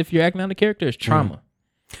feel as if you're acting out of character is trauma.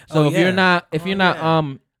 So if you're not if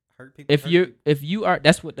you are,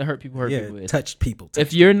 that's what the hurt people is. Touch people.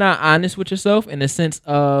 If you're not honest with yourself in the sense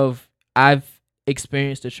of I've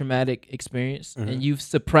experienced a traumatic experience and you've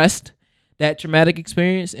suppressed that traumatic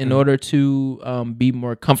experience in order to be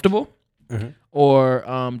more comfortable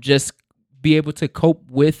or just be able to cope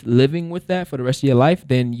with living with that for the rest of your life,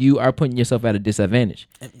 then you are putting yourself at a disadvantage.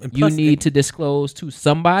 And you need to disclose to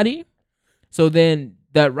somebody, so then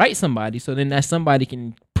that somebody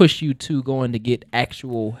can push you to going to get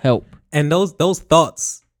actual help. And those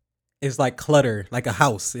thoughts is like clutter, like a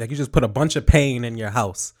house. Like you just put a bunch of pain in your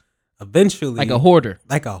house. Eventually, like a hoarder.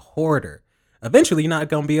 Eventually, you're not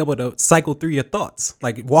going to be able to cycle through your thoughts.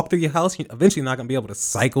 Like walk through your house, eventually you're not going to be able to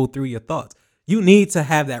cycle through your thoughts. You need to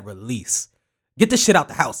have that release. Get this shit out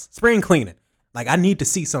the house. Spring clean it. Like I need to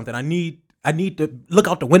see something. I need to look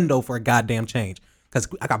out the window for a goddamn change. Because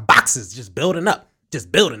I got boxes just building up.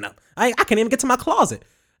 I can't even get to my closet.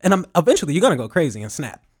 And eventually you're going to go crazy and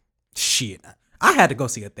snap. Shit. I had to go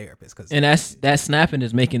see a therapist. And that snapping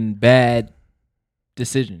is making bad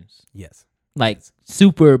decisions. Yes. Like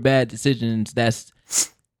super bad decisions that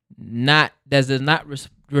does not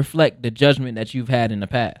reflect the judgment that you've had in the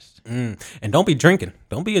past. And don't be drinking.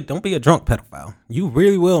 Don't be a drunk pedophile. You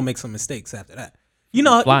really will make some mistakes after that. You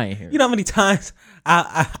know, flying here. You know how many times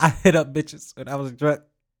I hit up bitches when I was drunk,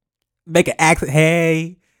 make an accent.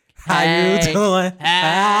 Hey, how you doing?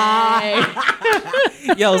 Hey.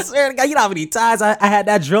 Yo, swear to God, you know how many times I had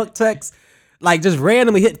that drunk text, like just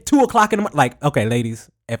randomly hit 2:00 in the morning. Like, okay, ladies,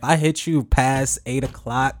 if I hit you past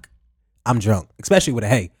 8:00, I'm drunk, especially with a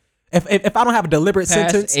hey. If I don't have a deliberate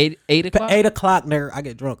past sentence, 8 o'clock, 8:00, nigga, I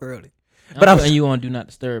get drunk early. But I'm you on do not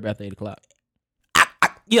disturb after 8:00.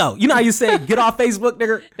 Yo, you know how you say get off Facebook,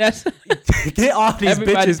 nigga? That's get off these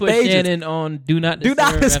everybody bitches' put pages. Shannon on do not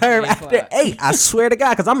disturb after 8. I swear to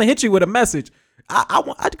God, because I'm gonna hit you with a message. I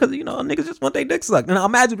want because you know niggas just want their dick sucked. And I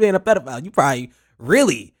imagine being a pedophile, you probably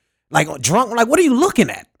really like drunk. Like, what are you looking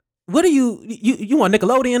at? What are you want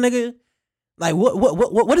Nickelodeon, nigga? Like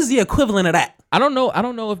what is the equivalent of that? I don't know. I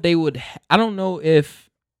don't know if they would. I don't know if.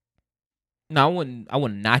 No, I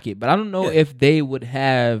wouldn't knock it, but I don't know if they would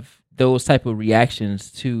have those type of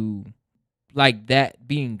reactions to like that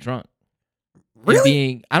being drunk.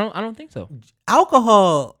 Really? I don't think so.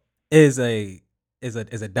 Alcohol is a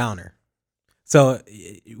downer. So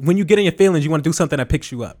when you get in your feelings, you want to do something that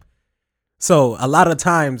picks you up. So a lot of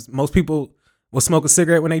times, most people will smoke a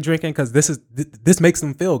cigarette when they drinking because this makes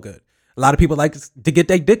them feel good. A lot of people like to get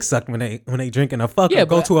their dick sucked when they drinking or fuck or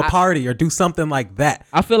go to a party or do something like that.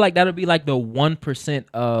 I feel like that'll be like the 1%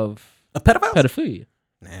 of pedophilia.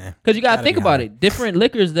 Nah, because you gotta think about it. Different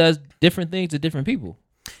liquors does different things to different people.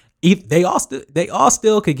 They all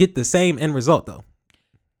still could get the same end result though.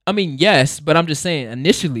 I mean, yes, but I'm just saying.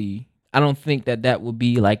 Initially, I don't think that would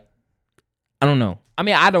be like. I don't know. I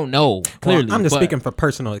mean, I don't know clearly. Well, I'm just speaking for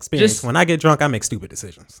personal experience. When I get drunk, I make stupid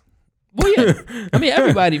decisions. Well, yeah. I mean,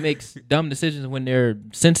 everybody makes dumb decisions when their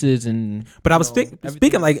senses and. But I was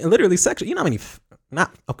speaking like literally sexual. You know how many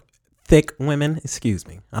thick women? Excuse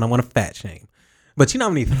me. I don't want to fat shame. But you know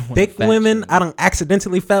how many thick women I don't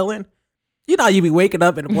accidentally fell in? You know how you be waking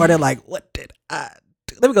up in the morning like, what did I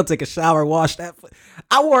do? Let me go take a shower, wash that.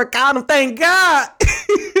 I wore a condom, thank God.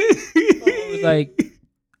 It was like,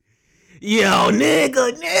 yo,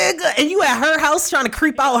 nigga. And you at her house trying to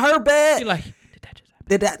creep out her bed. You're like,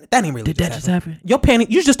 that ain't really did that just happen? Your panties,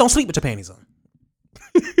 you just don't sleep with your panties on.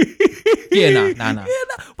 Yeah, nah.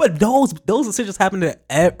 But those decisions happen to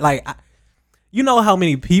like, you know how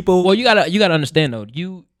many people. Well, you gotta understand though.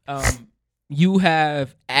 You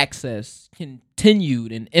have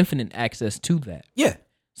continued and infinite access to that. Yeah.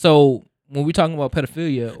 So when we're talking about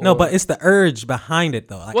pedophilia, no, but it's the urge behind it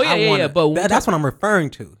though. Like, well, yeah. But that's what I'm referring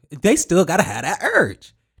to. They still gotta have that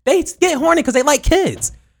urge. They get horny because they like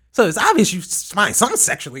kids. So it's obvious you find something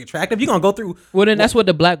sexually attractive. You're gonna go through. Well, then that's what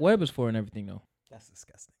the black web is for and everything though. That's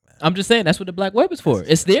disgusting, man. I'm just saying that's what the black web is for.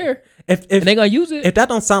 It's there. If and they gonna use it. If that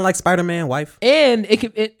don't sound like Spider-Man wife, and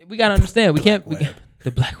we gotta understand we can't.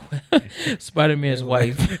 The black web, Spider-Man's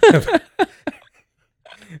wife.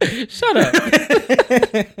 Shut up.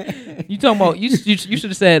 You talking about you should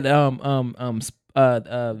have said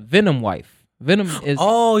Venom wife. Venom is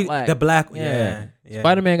black. The black yeah.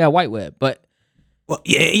 Spider-Man got white web, but well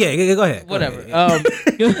yeah go ahead. Whatever. Go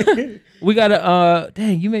ahead. We gotta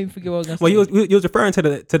dang, you made me forget what I was gonna say. Well, you was referring to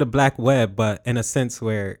the black web, but in a sense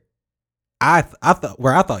where I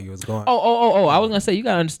thought you was going. Oh! I was gonna say you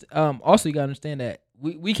gotta understand. Also, you gotta understand that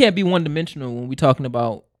we can't be one dimensional when we're talking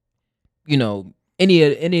about, you know, any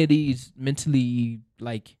of these mentally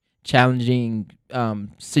like challenging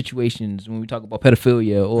situations when we talk about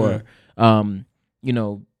pedophilia or you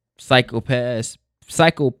know,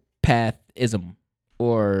 psychopathism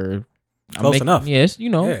or close enough. Yes, you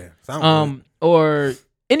know, or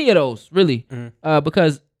any of those really,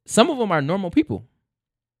 because some of them are normal people.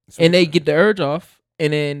 And they get the urge off,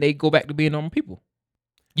 and then they go back to being normal people.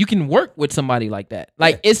 You can work with somebody like that.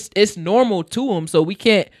 Like it's normal to them, so we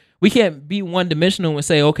can't be one dimensional and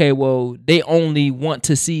say, okay, well, they only want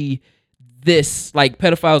to see this. Like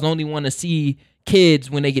pedophiles only want to see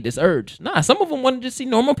kids when they get this urge. Nah, some of them want to just see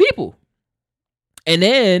normal people,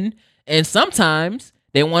 and sometimes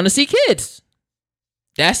they want to see kids.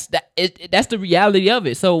 That's the reality of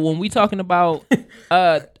it. So when we talking about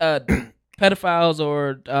pedophiles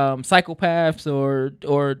or psychopaths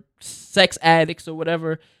or sex addicts or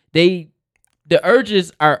whatever, the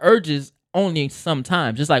urges are urges only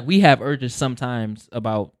sometimes. Just like we have urges sometimes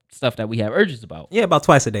about stuff that we have urges about. Yeah, about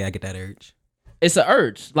twice a day I get that urge. It's an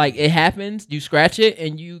urge. Like it happens, you scratch it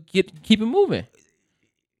and you keep it moving.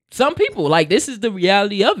 Some people, like this is the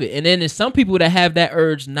reality of it. And then there's some people that have that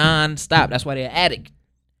urge nonstop. That's why they're addict.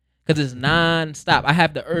 because it's non-stop. I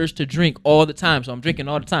have the urge to drink all the time, so I'm drinking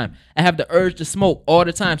all the time. I have the urge to smoke all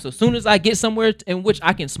the time, so as soon as I get somewhere in which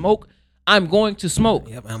I can smoke, I'm going to smoke.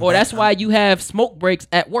 That's why you have smoke breaks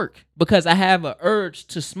at work, because I have an urge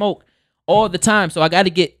to smoke all the time. So I got to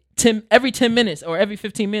get every 10 minutes or every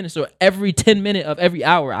 15 minutes or every 10 minute of every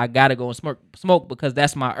hour, I got to go and smoke because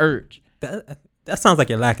that's my urge. That sounds like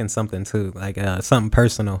you're lacking something too, like something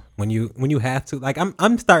personal when you have to. Like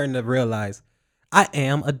I'm starting to realize I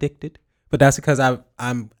am addicted, but that's because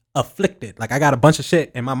I'm afflicted. Like I got a bunch of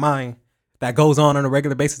shit in my mind that goes on a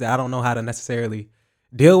regular basis that I don't know how to necessarily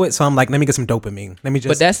deal with. So I'm like, let me get some dopamine. Let me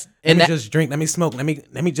just just drink. Let me smoke. Let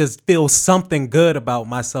me just feel something good about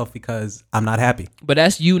myself because I'm not happy. But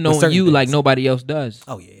that's you knowing you things like nobody else does.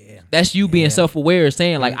 Oh yeah. That's you being self-aware,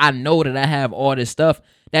 saying like, I know that I have all this stuff.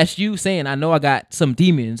 That's you saying, I know I got some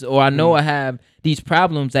demons, or I know I have these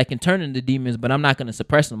problems that can turn into demons, but I'm not going to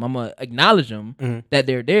suppress them. I'm going to acknowledge them that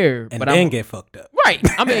they're there. And but then get fucked up. Right.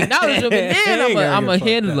 I'm going to acknowledge them and then I'm going to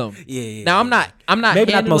handle them. Yeah. Now, I'm not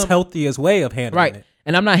maybe not the most healthiest way of handling it.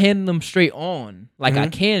 And I'm not handling them straight on like I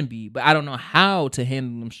can be, but I don't know how to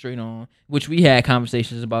handle them straight on, which we had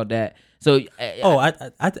conversations about that. So,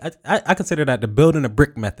 I consider that the building a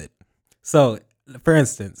brick method. So, for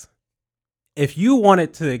instance, if you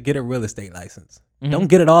wanted to get a real estate license, don't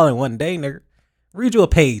get it all in one day, nigga. Read you a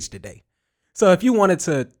page today. So if you wanted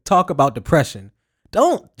to talk about depression,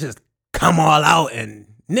 don't just come all out and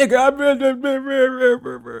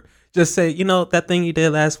nigga, just say, that thing you did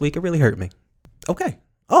last week, it really hurt me. Okay.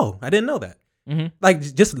 Oh, I didn't know that. Like,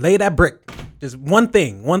 just lay that brick. Just one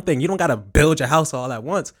thing. You don't got to build your house all at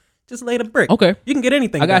once. Just lay the brick. Okay. You can get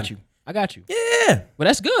anything I got you. Yeah. Well,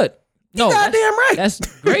 that's good. No, you're goddamn right. That's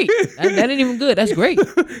great. That ain't even good. That's great.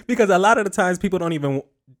 Because a lot of the times people don't even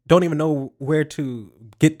know where to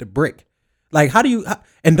get the brick. Like,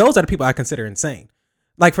 and those are the people I consider insane.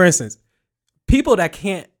 Like, for instance, people that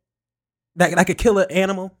could kill an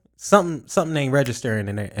animal, something ain't registering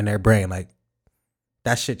in their brain. Like,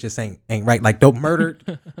 that shit just ain't right. Like, don't murder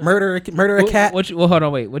a cat. Hold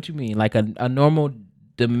on, wait. What you mean? Like a normal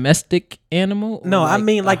domestic animal? No, I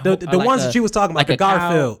mean like the ones that you was talking about, like the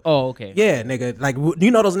Garfield. Cow? Oh, okay. Yeah, nigga. Like, those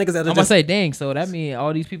niggas that are I'm gonna say, dang. So that mean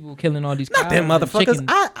all these people killing all these not cows them motherfuckers.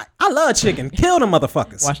 I love chicken. Kill them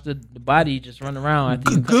motherfuckers. Watch the body just run around.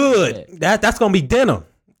 Good. That's gonna be dinner.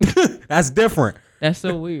 That's different. That's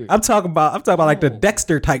so weird. I'm talking about like the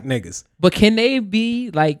Dexter type niggas. But can they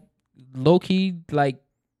be like low key like?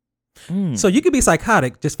 So you could be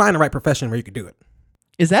psychotic. Just find the right profession where you could do it.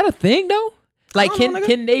 Is that a thing though? Like,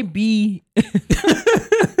 can they be? I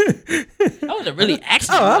wasn't really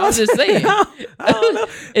asking. I was just saying. I don't know.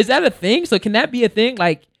 Is that a thing? So can that be a thing?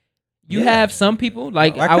 Like, you have some people,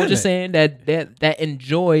 like I was just saying, that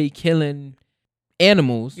enjoy killing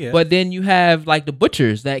animals, but then you have like the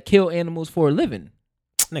butchers that kill animals for a living.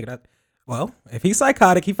 Nigga, well, if he's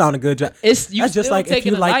psychotic, he found a good job. That's just like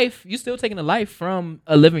taking life. You still taking a life from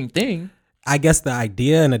a living thing. I guess the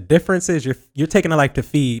idea and the difference is you're taking a life to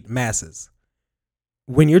feed masses.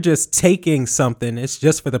 When you're just taking something, it's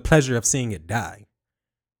just for the pleasure of seeing it die.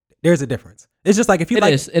 There's a difference. It's just like if you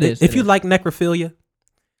like necrophilia,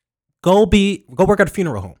 go work at a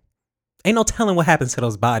funeral home. Ain't no telling what happens to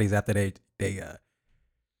those bodies after they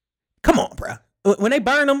come on, bro. When they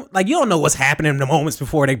burn them, like, you don't know what's happening in the moments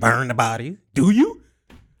before they burn the body, do you?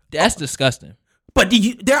 That's disgusting. But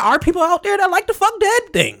there are people out there that like to fuck dead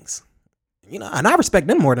things, and I respect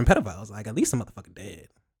them more than pedophiles. Like, at least the motherfucker dead.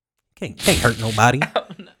 Can't hurt nobody.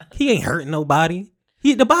 He ain't hurting nobody.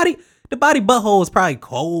 The body butthole is probably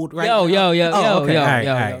cold, right? Yo. All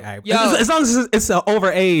right. As long as it's an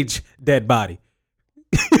overage dead body.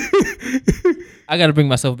 I got to bring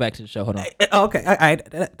myself back to the show. Hold on. Okay, all right,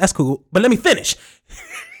 that's cool. But let me finish.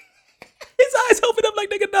 His eyes open up like,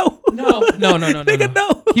 nigga, no. No. Nigga,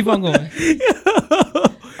 no. Keep on going.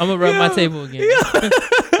 I'm gonna rub my table again.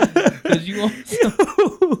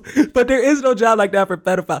 But there is no job like that for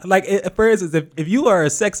pedophiles. Like, for instance, if you are a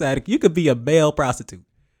sex addict, you could be a male prostitute.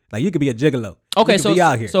 Like, you could be a gigolo. Okay, so be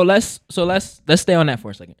out here. So let's stay on that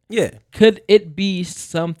for a second. Yeah. Could it be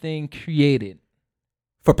something created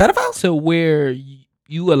for pedophiles to where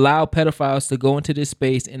you allow pedophiles to go into this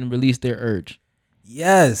space and release their urge?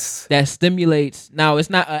 Yes. That stimulates. Now, it's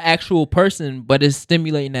not an actual person, but it's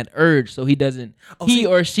stimulating that urge, so he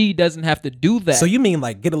or she doesn't have to do that. So you mean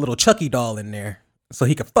like get a little Chucky doll in there so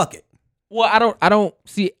he can fuck it? Well, I don't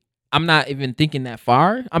see. I'm not even thinking that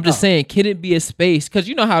far. I'm just saying, could it be a space? Because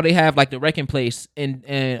you know how they have like the wrecking place in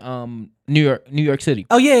New York City.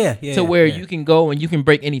 Oh yeah. To where you can go and you can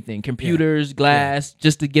break anything, computers, glass,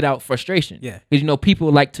 just to get out frustration. Yeah. Because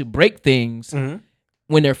people like to break things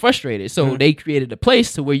when they're frustrated. So they created a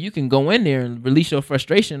place to where you can go in there and release your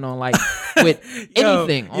frustration on like with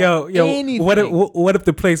anything. Anything. What if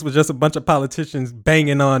the place was just a bunch of politicians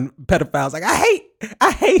banging on pedophiles? Like,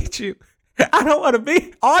 I hate you. I don't want to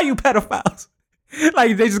be all you pedophiles.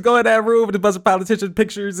 Like, they just go in that room with a bunch of politician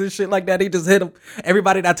pictures and shit like that. They just hit them.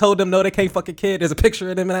 Everybody that told them no, they can't fuck a kid. There's a picture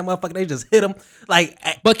of them and that motherfucker. They just hit them. Like,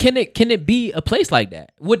 but can it be a place like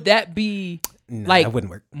that? Would that be like that wouldn't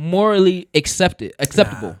work. Morally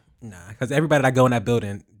acceptable? Nah, because everybody that go in that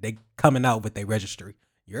building, they coming out with their registry.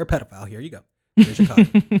 You're a pedophile. Here you go. Here's your card.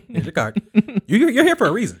 Here's your card. You're here for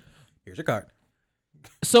a reason. Here's your card.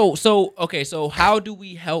 So okay. So how do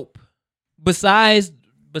we help besides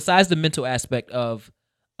the mental aspect of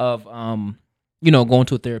going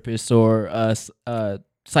to a therapist or a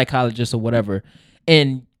psychologist or whatever,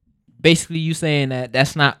 and basically you saying that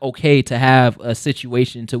that's not okay to have a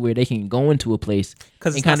situation to where they can go into a place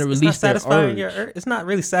and kind of release their urge. It's not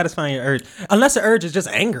really satisfying your urge unless the urge is just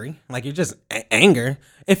angry, like you're just anger.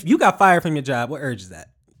 If you got fired from your job, what urge is that?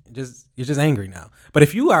 You're just angry now. But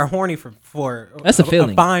if you are horny for that's a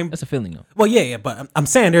feeling. That's a feeling though. Well, yeah. But I'm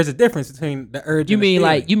saying there's a difference between the urge. You mean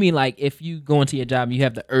like if you go into your job and you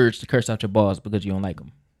have the urge to curse out your boss because you don't like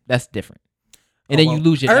them. That's different. And then you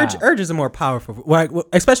lose your job. Urges are more powerful,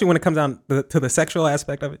 especially when it comes down to the sexual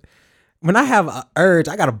aspect of it. When I have an urge,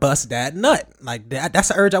 I gotta bust that nut. Like that's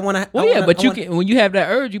the urge I want to. Well, when you have that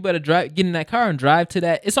urge, you better get in that car and drive to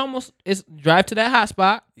that. It's drive to that hot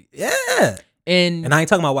spot. Yeah. And I ain't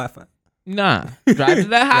talking about Wi-Fi. Nah, drive to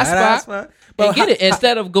that hot spot and get it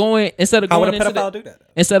instead of going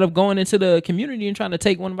into the community and trying to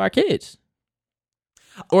take one of our kids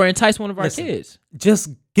or entice one of our kids. Just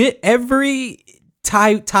get every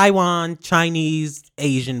Taiwan, Chinese,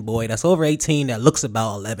 Asian boy that's over 18 that looks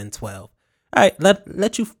about 11, 12. All right,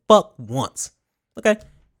 let you fuck once. Okay.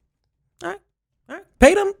 All right.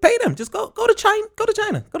 Pay them. Just go to China. Go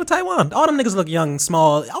to Taiwan. All them niggas look young,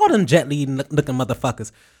 small. All them Jet Li looking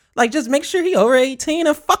motherfuckers. Like, just make sure he over 18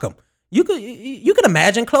 and fuck him. You could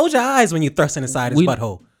imagine. Close your eyes when you thrusting inside his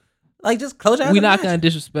butthole. Like, just close your eyes. We're not gonna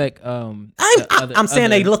disrespect. I'm saying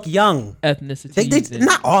they look young. Ethnicities. They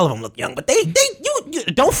not all of them look young, but you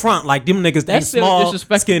don't front like them niggas. That's small,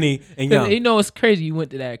 skinny, and young. You know, it's crazy you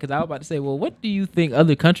went to that because I was about to say, well, what do you think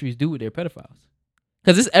other countries do with their pedophiles?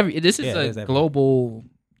 Because this is a global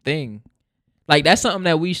thing. Like, that's something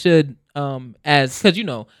that we should because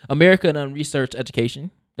America done research education.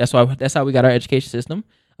 That's how we got our education system.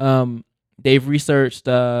 They've researched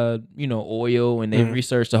oil, and they've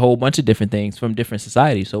researched a whole bunch of different things from different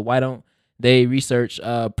societies. So why don't they research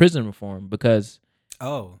prison reform? Because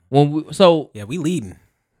we leading.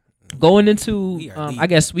 Going into I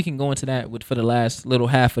guess we can go into that for the last little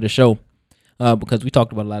half of the show because we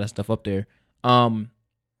talked about a lot of stuff up there. I've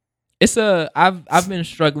been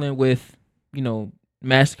struggling with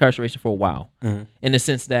mass incarceration for a while, in the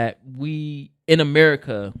sense that in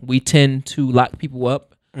America we tend to lock people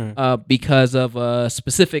up because of a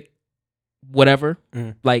specific whatever.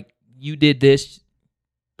 Like, you did this,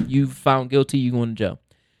 you found guilty, you going to jail.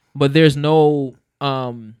 But there's no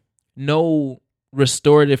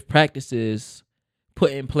restorative practices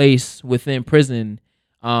put in place within prison,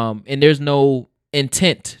 and there's no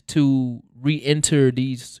intent to re-enter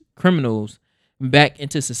these criminals back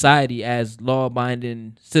into society as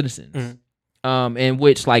law-abiding citizens. In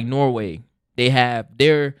which, like Norway, they have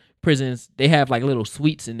their prisons, they have like little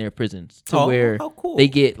suites in their prisons where they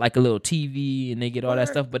get like a little TV and they get all that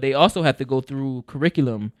stuff, but they also have to go through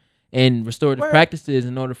curriculum and restorative practices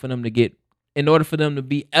in order for them to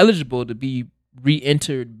be eligible to be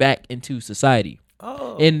re-entered back into society.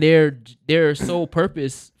 And their sole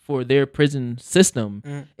purpose for their prison system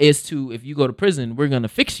is to, if you go to prison, we're gonna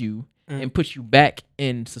fix you and put you back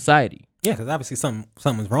in society. Yeah, because obviously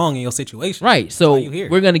something's wrong in your situation. Right. So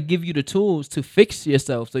we're gonna give you the tools to fix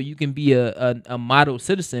yourself so you can be a model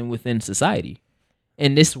citizen within society.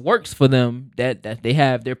 And this works for them. That they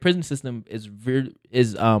have their prison system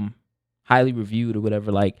is highly reviewed or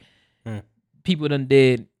whatever. Like, people done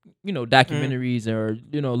did documentaries or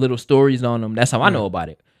little stories on them. That's how I know about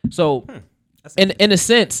it. So in a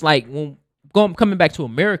sense, like, when coming back to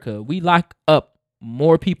America, we lock up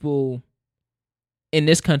more people in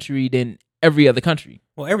this country than every other country.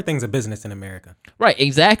 Well, everything's a business in America. Right,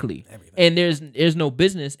 exactly. Everything. And there's no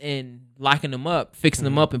business in locking them up, fixing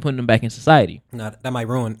them up, and putting them back in society. No, that might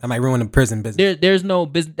ruin the prison business. There's no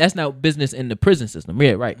business. That's not business in the prison system.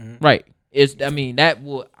 Yeah, right, right. That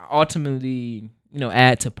will ultimately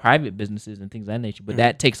add to private businesses and things of that nature, but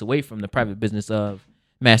that takes away from the private business of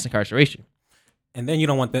mass incarceration. And then you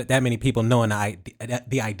don't want that many people knowing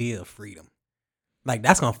the idea of freedom. Like,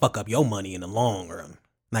 that's gonna fuck up your money in the long run.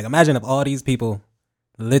 Like, imagine if all these people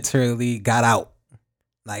literally got out.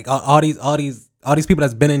 Like all these people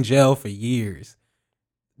that's been in jail for years.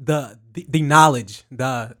 The knowledge,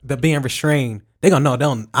 the being restrained, they gonna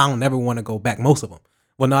know. I don't never want to go back. Most of them.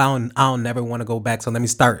 Well, no, I don't never want to go back. So let me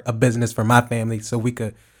start a business for my family so we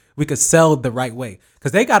could sell the right way.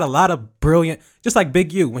 Because they got a lot of brilliant, just like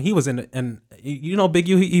Big U when he was in you know Big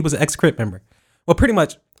U, he was an ex-Crip member. Well, pretty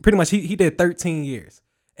much he did 13 years,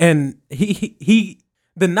 and he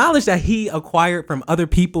the knowledge that he acquired from other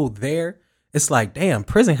people there, it's like, damn,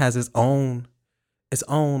 prison has its own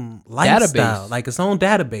lifestyle, like its own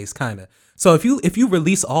database, kind of. So if you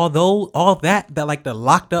release all that like the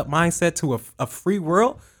locked up mindset to a free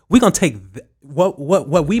world, we're gonna take what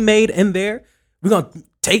we made in there, we're gonna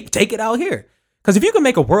take it out here. Because if you can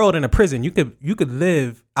make a world in a prison, you could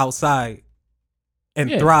live outside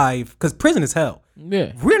and thrive. Because prison is hell.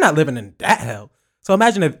 Yeah, we're not living in that hell. So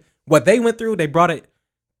imagine if what they went through, they brought it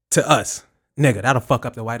to us, nigga. That'll fuck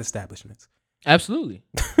up the white establishments. Absolutely.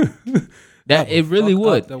 That it really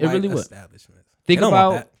would. It really would. Think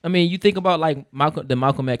about. I mean, you think about like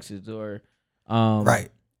Malcolm X's or, right.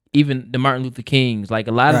 Even the Martin Luther Kings. Like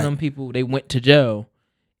a lot of them people, they went to jail,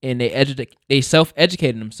 and they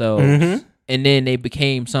self-educated themselves, and then they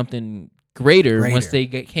became something greater. Once they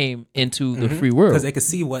came into the free world, because they could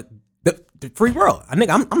see what the free world.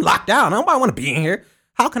 I'm locked down. Nobody want to be in here.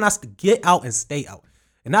 How can I get out and stay out?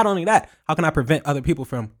 And not only that, how can I prevent other people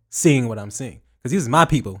from seeing what I'm seeing? Because these are my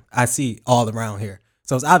people I see all around here.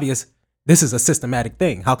 So it's obvious this is a systematic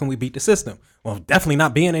thing. How can we beat the system? Well, definitely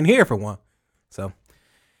not being in here for one. So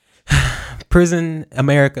prison,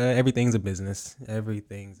 America, everything's a business.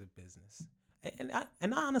 Everything's a business. And I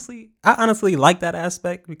honestly like that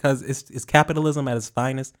aspect because it's capitalism at its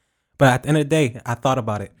finest. But at the end of the day, I thought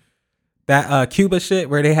about it. That Cuba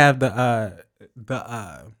shit where they have the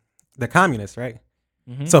communists, right?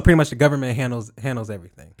 Mm-hmm. So pretty much the government handles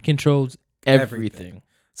everything. Controls everything.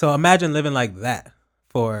 So imagine living like that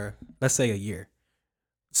for, let's say, a year,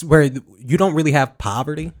 where you don't really have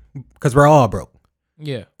poverty because we're all broke.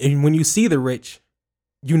 Yeah. And when you see the rich,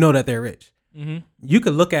 you know that they're rich. Mm-hmm. You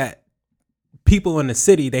could look at people in the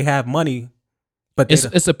city; they have money, but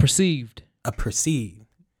it's a perceived.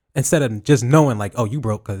 Instead of just knowing like, oh, you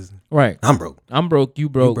broke because I'm broke. You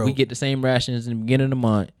broke. We get the same rations in the beginning of the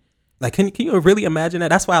month. Like, can you really imagine that?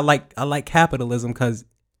 That's why I like capitalism, because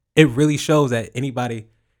it really shows that anybody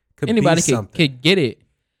could get it,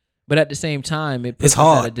 but at the same time, it puts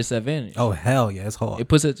us at a disadvantage. Oh hell yeah, it's hard. It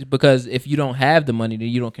puts it because if you don't have the money, then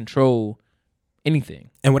you don't control anything.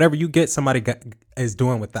 And whatever you get, somebody is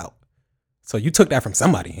doing without. So you took that from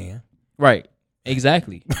somebody's hand, right?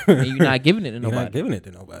 Exactly. And you're not giving it to nobody. You're not giving it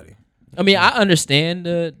to nobody. I mean, I understand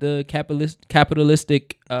the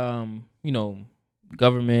capitalistic,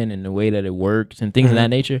 government and the way that it works and things of that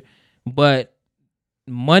nature, but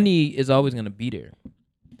money is always going to be there.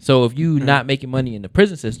 So if you not making money in the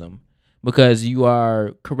prison system because you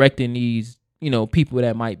are correcting these, people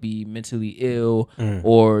that might be mentally ill,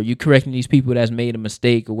 or you correcting these people that's made a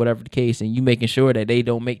mistake or whatever the case, and you making sure that they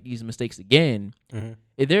don't make these mistakes again,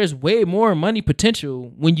 there's way more money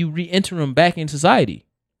potential when you re-enter them back in society.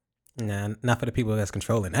 Nah, not for the people that's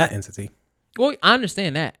controlling that entity. Well, I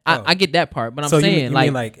understand that. I get that part, but I'm saying you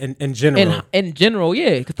mean like in general. In general,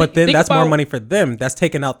 yeah. But then that's more money for them. That's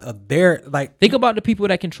taking out their like. Think about the people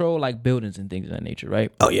that control like buildings and things of that nature,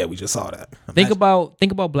 right? Oh yeah, we just saw that. Think about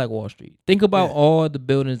Black Wall Street. Think about all the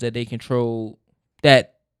buildings that they control,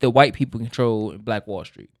 that the white people control in Black Wall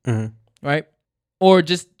Street, right? Or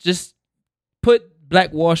just put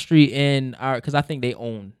Black Wall Street in our, because I think they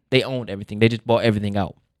owned everything. They just bought everything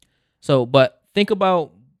out. So, but think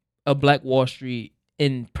about a Black Wall Street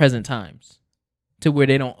in present times, to where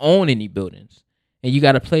they don't own any buildings, and you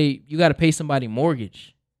gotta pay somebody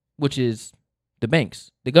mortgage, which is the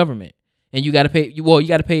banks, the government, and you gotta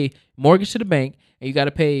pay mortgage to the bank, and you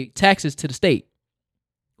gotta pay taxes to the state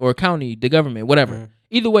or county, the government, whatever.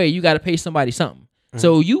 Either way, you gotta pay somebody something.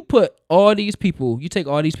 So you take all these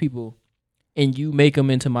people, and you make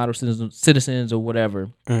them into model citizens or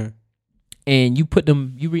whatever, and you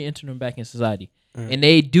re-enter them back in society. And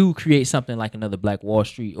they do create something like another Black Wall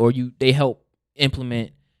Street, or they help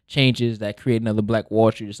implement changes that create another Black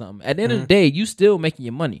Wall Street or something. At the end of the day, you still making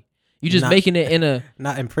your money. You just making it in a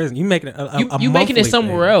not in prison. You making it you making it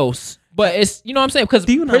somewhere else. But it's, you know what I'm saying? Because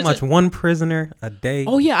do you know how much one prisoner a day?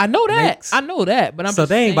 Oh yeah, I know that. Makes? I know that. But I'm so just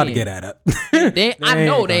they ain't saying, about to get that up. I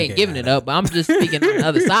know they ain't giving it up. But I'm just speaking on the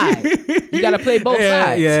other side. You got to play both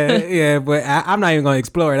sides. Yeah. But I'm not even going to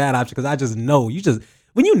explore that option, because I just know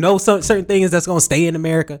when you know certain things that's going to stay in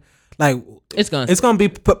America, like it's going to be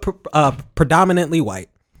predominantly white.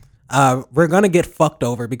 we're gonna get fucked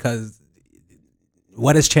over because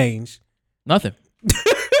what has changed? Nothing.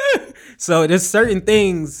 So there's certain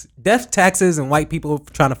things, death, taxes, and white people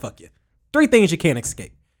trying to fuck you. 3 things you can't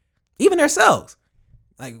escape. Even themselves.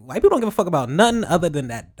 Like, white people don't give a fuck about nothing other than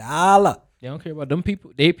that dollar. They don't care about them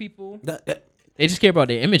people. They just care about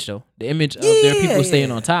their image, though. The image of their people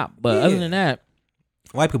staying on top. But other than that,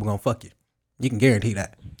 white people gonna fuck you. You can guarantee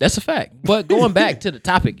that. That's a fact. But going back to the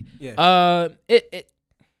topic, it's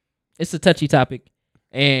a touchy topic,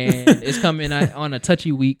 and it's coming on a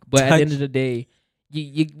touchy week. But at the end of the day,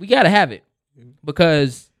 we gotta have it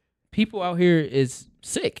because people out here is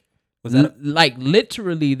sick. Like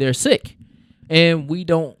literally, they're sick, and we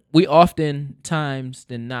oftentimes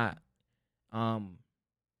do not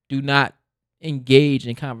engage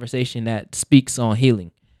in conversation that speaks on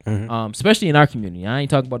healing. Especially in our community. I ain't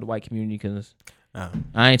talking about the white community because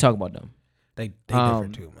I ain't talking about them. They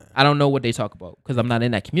different too, man. I don't know what they talk about because I'm not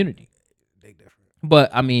in that community. They different. But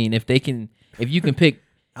I mean, if you can pick,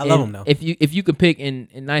 I love them though. If you could pick in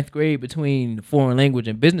 9th grade between foreign language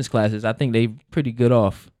and business classes, I think they pretty good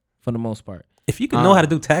off for the most part. If you can know how to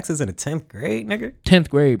do taxes in the 10th grade, nigga. 10th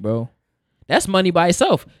grade, bro. That's money by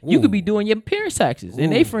itself. Ooh. You could be doing your parents' taxes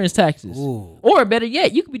and their friends' taxes. Ooh. Or better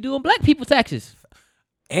yet, you could be doing black people taxes.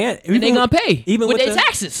 And they gonna pay even with their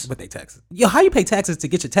taxes. With their taxes. Yo, how you pay taxes to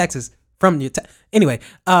get your taxes from your anyway,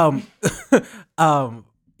 but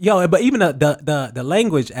even the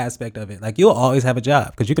language aspect of it, like you'll always have a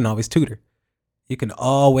job because you can always tutor. You can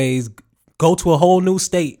always go to a whole new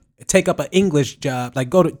state, take up an English job, like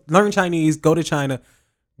go to learn Chinese, go to China,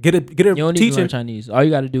 get a you don't need teaching. to learn Chinese. All you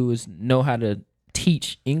got to do is know how to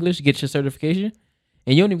teach English, get your certification,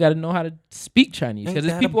 and you don't even got to know how to speak Chinese because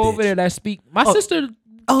there's people over there that speak. My sister.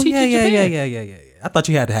 Oh yeah. I thought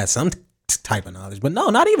you had to have some type of knowledge, but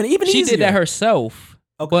no, not even she easier. did that herself.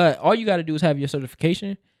 Okay. But all you got to do is have your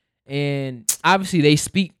certification, and obviously they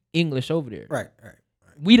speak English over there. Right.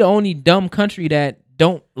 We the only dumb country that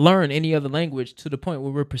don't learn any other language to the point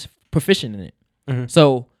where we're proficient in it. Mm-hmm.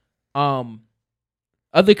 So,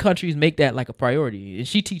 other countries make that like a priority, and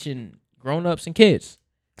she teaching grown-ups and kids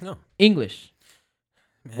English.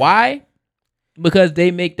 Man. Why? Because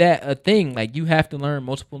they make that a thing. Like, you have to learn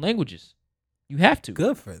multiple languages. You have to.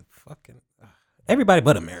 Good for fucking everybody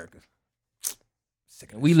but America.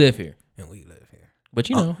 We live here. And we live here. But,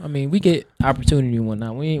 you know, I mean, we get opportunity and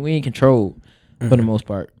whatnot. We ain't controlled for the most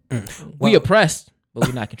part. Well, we oppressed, but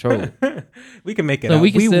we're not controlled. We can make it so out.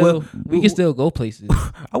 We can still go places.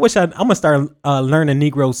 I'm going to start learning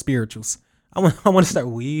Negro spirituals. I want to start.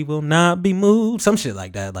 We will not be moved. Some shit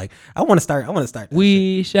like that. Like I want to start.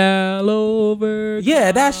 We shall overcome.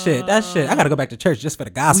 Yeah, that shit. I gotta go back to church just for the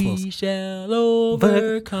gospels. We shall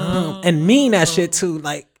overcome and mean that shit too.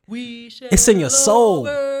 Like it's in your soul.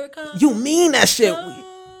 You mean that shit.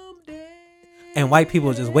 And white people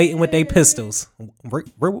are just waiting with their pistols. We're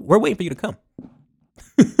waiting for you to come.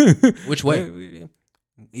 Which way?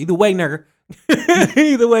 Either way, nigger.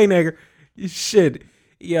 Either way, nigger. Shit.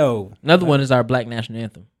 Yo, another one is our Black national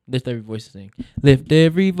anthem. Lift every voice and sing. Lift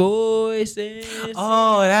every voice and sing.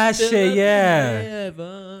 Oh, that shit, yeah.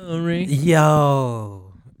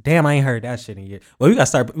 Yo, damn, I ain't heard that shit in years. Well, we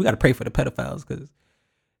gotta pray for the pedophiles because,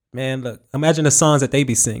 man, look, imagine the songs that they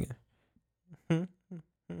be singing.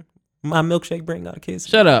 My milkshake bring out the kids.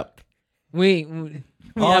 Shut up. We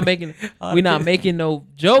not making no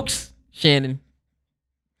jokes, Shannon.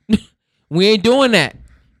 We ain't doing that.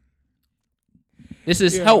 This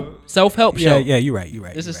is self-help show. Yeah, you're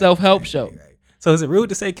right. This is self-help show. Right. So is it rude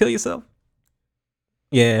to say kill yourself?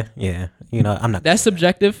 Yeah. You know, I'm not. That's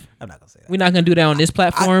subjective. I'm not gonna say that. We're not gonna do that on this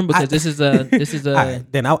platform because this is a. Right,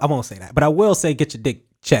 then I won't say that, but I will say get your dick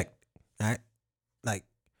checked. All right, like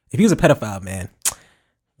if you was a pedophile, man,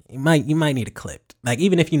 you might need it clipped. Like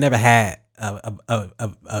even if you never had not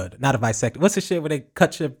a vasectomy. What's the shit where they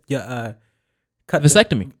cut your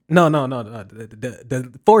vasectomy? No.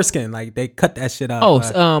 The foreskin, like they cut that shit off.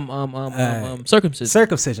 Circumcision.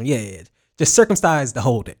 Circumcision, yeah. Just circumcise the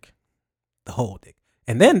whole dick,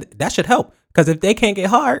 and then that should help. Because if they can't get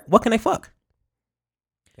hard, what can they fuck?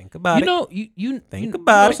 Think about it. You think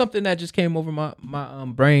about it. Something that just came over my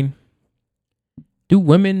brain. Are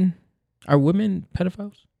women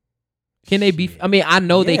pedophiles? Can they be? I mean, I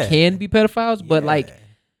know they can be pedophiles, but like,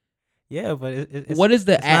 but it's what is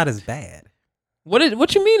the it's not as bad.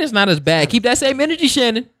 What you mean it's not as bad? Keep that same energy,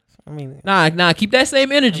 Shannon. I mean, nah, keep that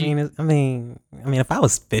same energy. I mean, if I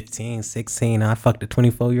was 15, 16, and I fucked a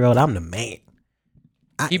 24-year-old, I'm the man.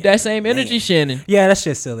 Keep that same energy, Shannon. Yeah, that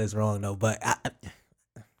shit still is wrong though, but that's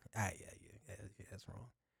wrong.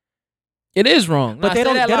 It is wrong. But they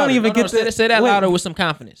don't even get say that louder with some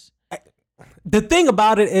confidence. The thing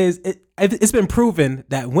about it is, it's been proven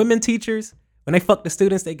that women teachers, when they fuck the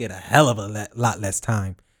students, they get a hell of a lot less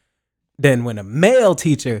time than when a male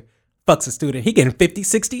teacher fucks a student. He getting 50,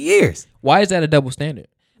 60 years. Why is that a double standard?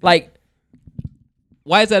 Like,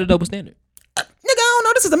 why is that a double standard? Nigga, I don't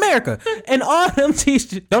know. This is America, and all them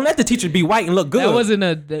teachers don't let the teacher be white and look good. That wasn't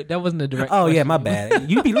a direct. Oh question. yeah, my bad.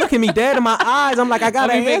 You be looking me dead in my eyes. I'm like, I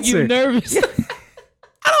gotta Make answer. you nervous. Yeah.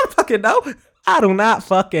 I don't fucking know. I do not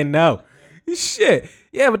fucking know. Shit.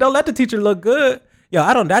 Yeah, but don't let the teacher look good. Yo,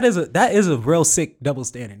 I don't. That is a real sick double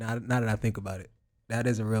standard. Now that I think about it, that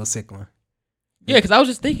is a real sick one. Yeah, because I was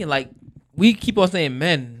just thinking, like, we keep on saying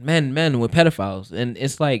men with pedophiles, and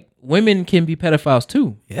it's like women can be pedophiles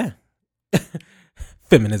too. Yeah.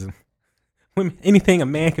 Feminism. Women, anything a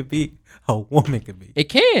man could be, a woman could be. It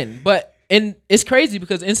can, but and it's crazy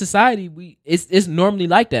because in society it's normally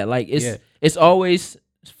like that. Like it's always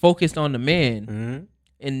focused on the man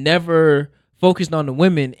and never focused on the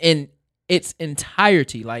women in its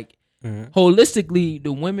entirety. Like holistically,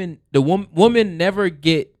 the woman never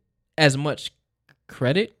get as much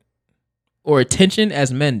credit or attention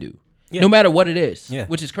as men do, no matter what it is,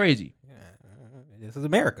 which is crazy. This is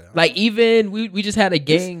America. Like even we just had a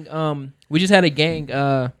gang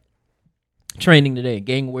training today,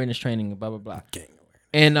 gang awareness training, blah blah blah. Gang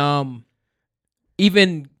awareness. And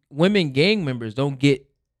even women gang members don't get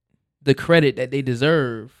the credit that they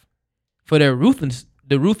deserve for their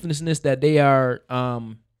ruthlessness that they are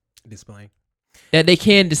displaying, that they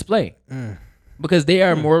can display, because they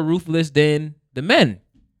are more ruthless than the men.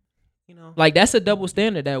 You know, like that's a double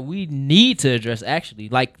standard that we need to address. Actually,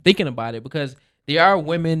 like thinking about it, because there are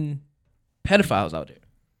women pedophiles out there,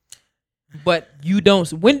 but you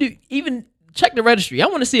don't. When do even check the registry? I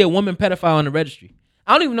want to see a woman pedophile on the registry.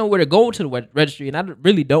 I don't even know where to go to the registry, and I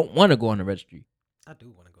really don't want to go on the registry. I do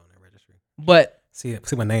want to go on the registry, but see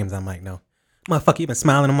what names I might know. Motherfucker, you been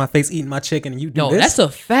smiling on my face, eating my chicken, and you do no, this? That's a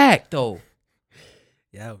fact, though.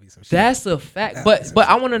 Yeah, that would be some shit. That's a fact. But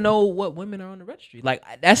I want to know what women are on the registry. Like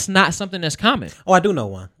that's not something that's common. Oh, I do know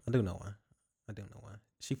one.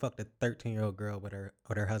 She fucked a 13-year-old girl with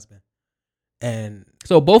her husband, and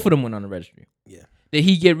so both of them went on the registry. Yeah. Did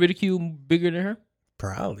he get ridiculed bigger than her?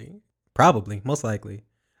 Probably, most likely.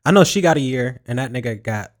 I know she got a year, and that nigga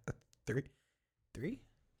got 3,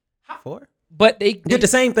 4. But they did the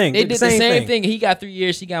same thing. They did the same thing. He got 3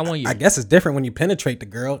 years. She got 1 year. I guess it's different when you penetrate the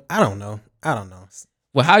girl. I don't know.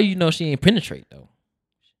 Well, how you know she ain't penetrate though?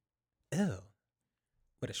 Ew.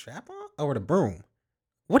 With a strap on or with a broom?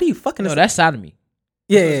 What are you fucking? No, that's sodomy.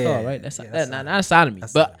 Yeah, right. That's not sodomy,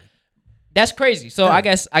 but that's crazy. So I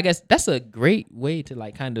guess that's a great way to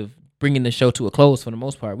like kind of bringing the show to a close for the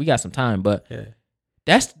most part. We got some time, but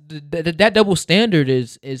that's that double standard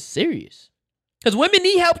is serious because women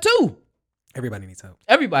need help too. Everybody needs help.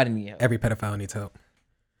 Every pedophile needs help.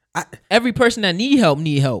 Every person that need help,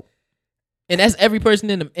 and that's every person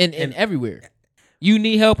in everywhere. You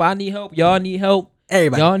need help. I need help. Y'all need help.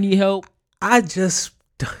 Everybody. Y'all need help. I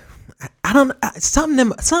don't. Something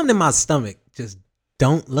in my stomach just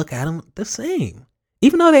don't look at them the same,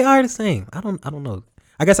 even though they are the same. I don't know.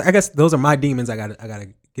 I guess those are my demons. I gotta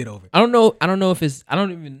get over. I don't know if it's. I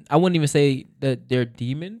wouldn't even say that they're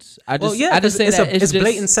demons. I just say it's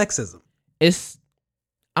blatant sexism.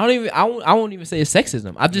 I won't even say it's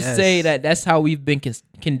sexism. I just say that that's how we've been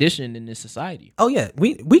conditioned in this society. Oh yeah,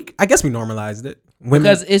 I guess we normalized it.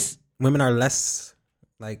 Women are less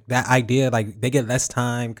like that idea. Like they get less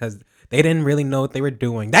time because they didn't really know what they were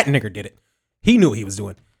doing. That nigger did it. He knew what he was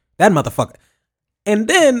doing. That motherfucker. And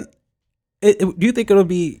then, do you think it'll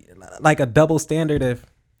be like a double standard if,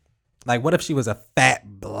 like, what if she was a fat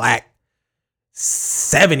black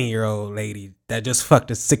 70-year-old lady that just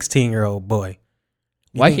fucked a 16-year-old boy?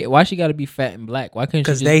 Why she got to be fat and black? Why couldn't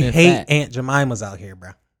she? Because they hate fat? Aunt Jemima's out here,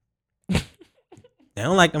 bro. They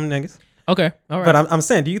don't like them niggas. Okay, all right. But I'm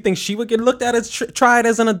saying, do you think she would get looked at as tried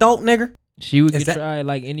as an adult nigger? She would get tried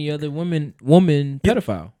like any other woman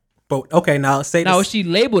pedophile. But okay, now say now is she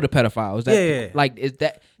labeled a pedophile? Is that like is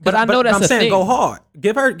that? But I know that's I'm a saying thing. Go hard.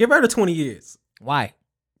 Give her the 20 years. Why?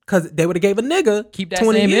 Because they would have gave a nigga keep that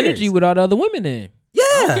same energy with all the other women in. Yeah,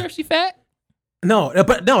 I don't care if she fat. No,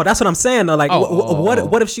 but no, that's what I'm saying though. Like,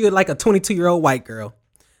 what if she was like a 22-year-old white girl,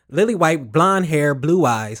 lily white, blonde hair, blue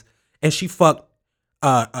eyes, and she fucked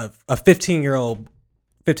a 15-year-old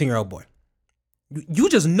boy? You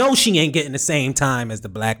just know she ain't getting the same time as the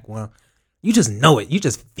black one. You just know it. You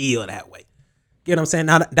just feel that way. You know what I'm saying?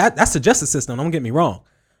 Now that's the justice system. Don't get me wrong,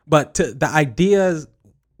 but the idea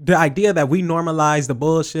that we normalize the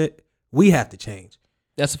bullshit, we have to change.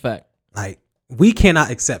 That's a fact. Like we cannot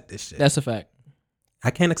accept this shit. That's a fact. I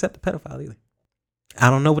can't accept the pedophile either. I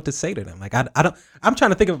don't know what to say to them. Like, I don't. I'm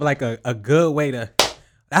trying to think of like a good way to.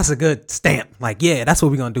 That's a good stamp. Like, yeah, that's what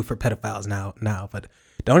we're gonna do for pedophiles now. But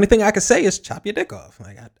the only thing I can say is chop your dick off.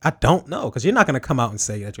 Like, I don't know, because you're not gonna come out and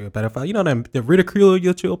say that you're a pedophile. You know, the ridicule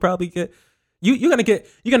you'll probably get. You're gonna get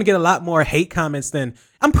a lot more hate comments than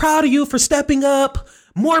I'm proud of you for stepping up.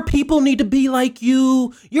 More people need to be like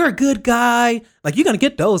you. You're a good guy. Like, you're gonna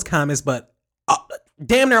get those comments, but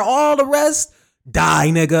damn near all the rest,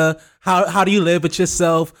 die, nigga. How do you live with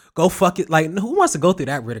yourself? Go fuck it. Like, who wants to go through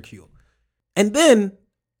that ridicule? And then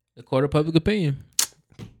the court of public opinion.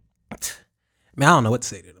 Man, I don't know what to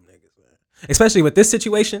say to them niggas, man. Especially with this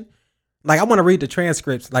situation. Like, I want to read the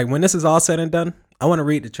transcripts. Like, when this is all said and done, I want to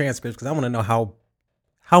read the transcripts because I want to know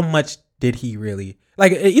how much did he really,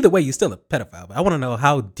 like, either way, you're still a pedophile, but I want to know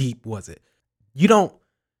how deep was it.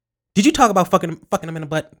 Did you talk about fucking them in the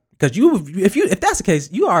butt? Because if that's the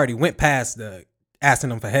case, you already went past the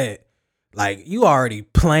asking them for head. Like, you already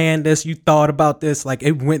planned this, you thought about this, like,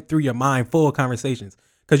 it went through your mind, full of conversations.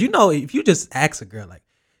 Because if you just ask a girl, like,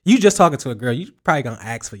 you just talking to a girl, you probably gonna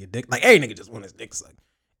ask for your dick. Like, every nigga just want his dick sucked.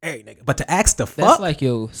 Every nigga. But to ask the fuck. That's like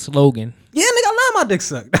your slogan. Yeah, nigga, I love my dick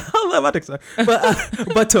sucked. I love my dick sucked.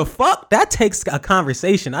 But to fuck, that takes a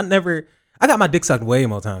conversation. I got my dick sucked way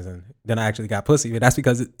more times than I actually got pussy. But that's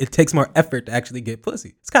because it takes more effort to actually get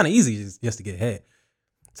pussy. It's kind of easy just to get head.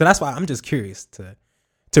 So that's why I'm just curious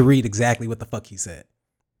to read exactly what the fuck he said.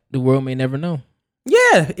 The world may never know.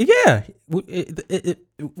 Yeah.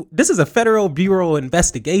 This is a Federal Bureau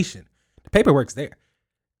investigation. The paperwork's there.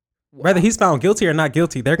 Whether he's found guilty or not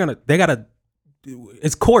guilty, they gotta.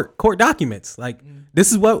 It's court documents. Like,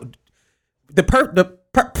 this is what the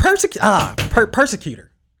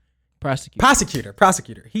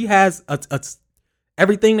prosecutor. He has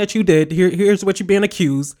everything that you did. Here's what you're being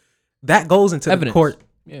accused. That goes into evidence. The court.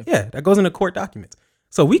 Yeah, that goes into court documents.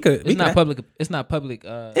 So It's not public.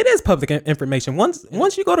 It is public information. Once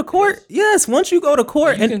you go to court, once you go to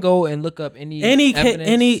court, you can go and look up any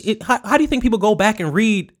evidence. How do you think people go back and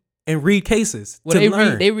read cases to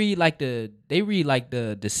learn? They read like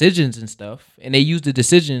the decisions and stuff, and they use the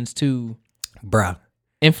decisions to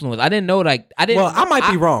influence. I didn't know. Well, I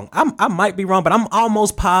might be wrong. I might be wrong, but I'm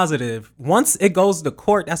almost positive. Once it goes to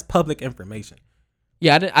court, that's public information.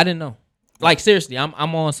 Yeah, I didn't know. Like, seriously, I'm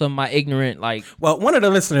on some of my ignorant, like. Well, one of the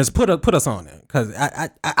listeners put us on it because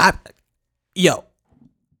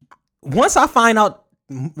once I find out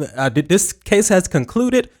this case has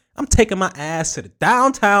concluded, I'm taking my ass to the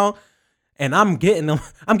downtown, and I'm getting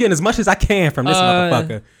as much as I can from this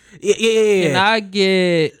motherfucker. Yeah. And I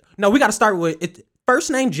get. No, we got to start with it. First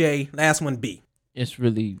name J, last one B. It's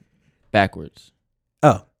really backwards.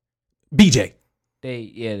 Oh, BJ.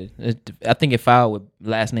 I think it filed with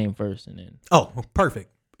last name first and then. Oh,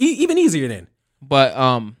 perfect. Even easier then. But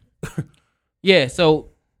yeah.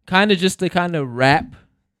 So kind of just to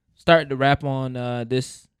start to wrap on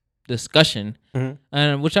this discussion,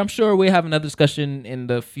 which I'm sure we'll have another discussion in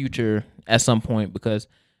the future at some point because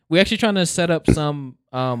we're actually trying to set up some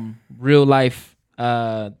real life.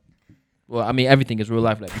 Well, I mean everything is real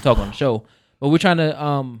life like we talk on the show, but we're trying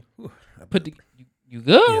to put the. You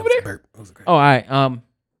good over there? Oh, all right.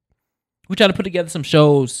 We try to put together some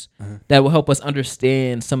shows that will help us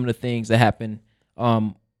understand some of the things that happen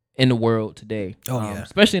in the world today.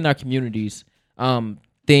 Especially in our communities.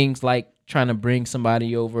 Things like trying to bring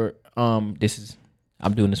somebody over. I'm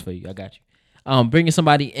doing this for you. I got you. Bringing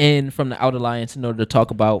somebody in from the Out Alliance in order to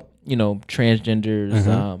talk about,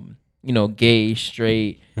 transgenders, gay,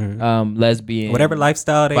 straight, lesbian, whatever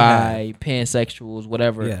lifestyle they have, pansexuals,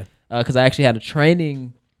 whatever. Yeah. Because I actually had a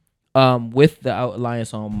training with the Out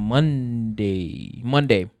Alliance on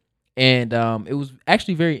Monday, and it was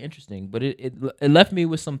actually very interesting. But it left me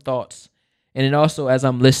with some thoughts, and it also, as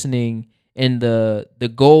I'm listening, in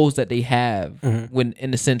the goals that they have when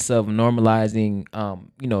in the sense of normalizing,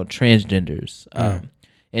 transgenders,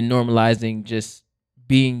 and normalizing just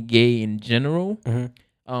being gay in general,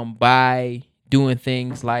 by doing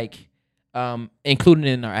things like including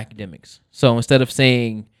it in our academics. So instead of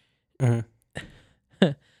saying I'm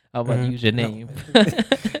about to use your name.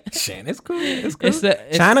 Shannon, it's cool.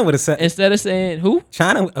 China would have said instead of saying who?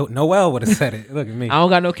 China. Oh, Noel would have said it. Look at me. I don't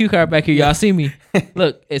got no cue card back here. Y'all see me?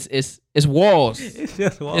 Look, it's walls. It's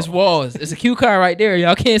just walls. It's walls. It's a cue card right there.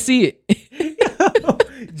 Y'all can't see it.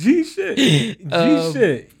 G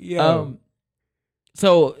shit. Yo.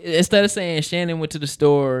 So instead of saying Shannon went to the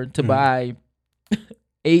store to buy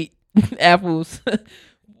 8 apples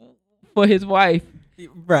for his wife.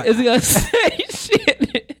 Right. Is he gonna say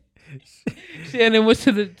Shannon went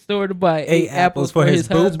to the store to buy 8 apples for his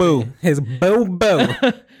boo boo. His boo boo.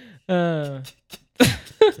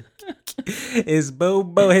 His boo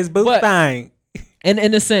fine. And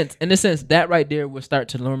in a sense, that right there would start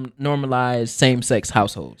to normalize same-sex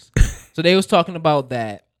households. So they was talking about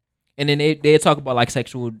that, and then they talk about like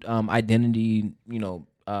sexual identity,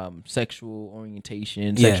 sexual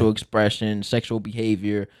orientation, sexual expression, sexual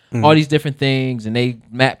behavior, all these different things, and they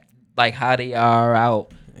map like how they are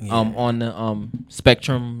out on the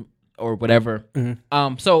spectrum or whatever.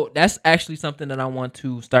 So that's actually something that I want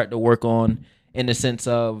to start to work on in the sense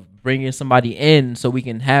of bringing somebody in so we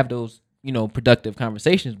can have those productive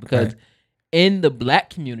conversations, because in the Black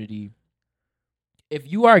community, if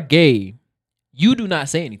you are gay, you do not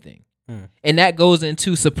say anything. And that goes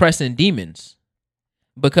into suppressing demons,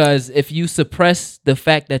 because if you suppress the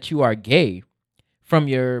fact that you are gay from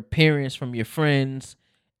your parents, from your friends,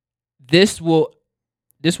 this will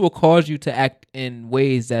cause you to act in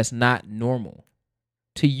ways that's not normal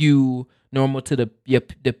to you, normal to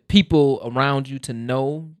the people around you to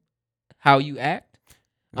know how you act.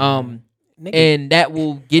 And that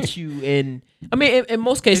will get you in. I mean, in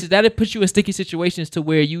most cases, that'll put you in sticky situations to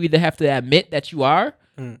where you either have to admit that you are,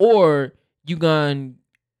 or you gonna.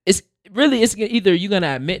 It's either you're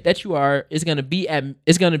gonna admit that you are. It's gonna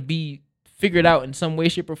be figured out in some way,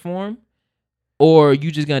 shape, or form, or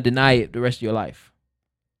you just gonna deny it the rest of your life.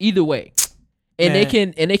 Either way, and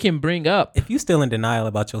they can bring up, if you still in denial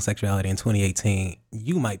about your sexuality in 2018,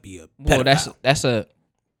 you might be a pedophile. Well,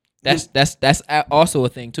 that's also a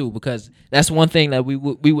thing too, because that's one thing that we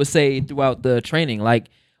would say throughout the training. Like,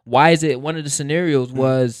 why is it one of the scenarios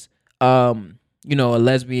was a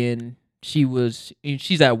lesbian,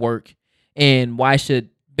 she's at work, and why should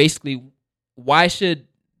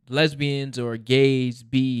lesbians or gays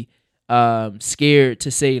be scared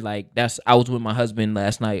to say like, I was with my husband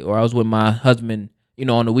last night, or I was with my husband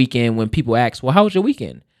on the weekend, when people ask, well, how was your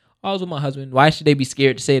weekend? I was with my husband. Why should they be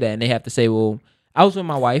scared to say that? And they have to say, well, I was with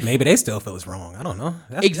my wife. Maybe they still feel it's wrong. I don't know.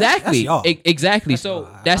 Exactly. Exactly. So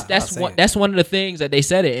that's one of the things that they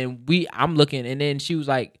said it, and I'm looking, and then she was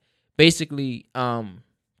like, basically,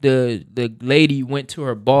 the lady went to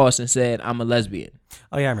her boss and said, I'm a lesbian.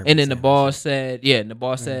 Oh yeah, I remember. And then the boss said,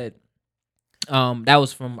 said, that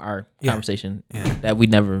was from our conversation that we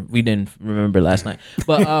didn't remember last night.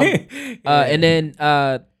 But and then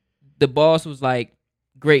the boss was like,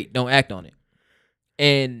 great, don't act on it.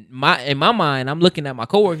 And in my mind, I'm looking at my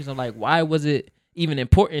coworkers. I'm like, why was it even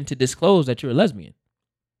important to disclose that you're a lesbian?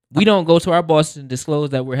 We don't go to our bosses and disclose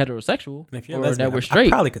that we're heterosexual or lesbian, that we're straight. I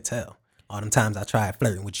probably could tell. All them times I tried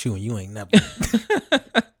flirting with you and you ain't never.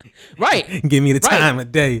 Right. Give me the time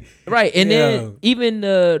of day. Right. And then even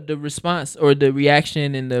the response or the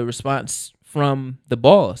reaction and the response from the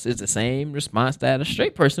boss is the same response that a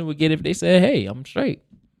straight person would get if they said, hey, I'm straight.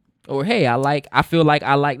 Or, hey, I feel like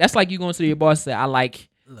I like. That's like you going to your boss and say, I like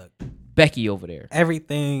Becky over there.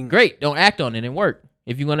 Everything. Great. Don't act on it and work.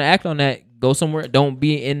 If you're going to act on that, go somewhere. Don't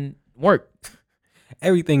be in work.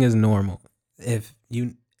 Everything is normal. If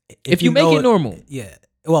you make it normal. Yeah.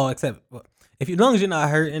 Well, except as long as you're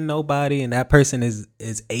not hurting nobody and that person is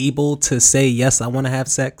able to say, yes, I want to have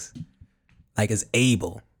sex. Like, is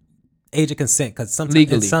able. Age of consent. Because sometimes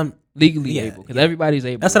legally able, because everybody's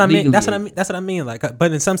able. That's what I mean. That's what I mean. Like,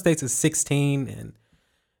 but in some states it's 16, and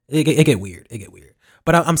it get weird.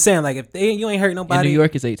 But I'm saying, like, if you ain't hurt nobody, in New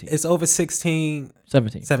York is 18. It's over 16.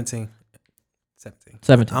 17.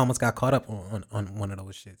 I almost got caught up on one of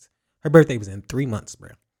those shits. Her birthday was in 3 months,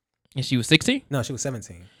 bro. And she was 16? No, she was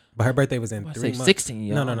 17. But her birthday was in 3 months. 16.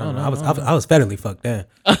 Yo. No. I was federally fucked then.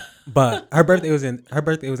 But her birthday was in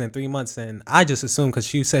 3 months, and I just assumed because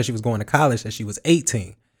she said she was going to college that she was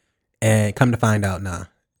 18. And come to find out, nah,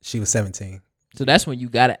 she was 17. So that's when you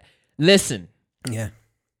gotta listen. Yeah.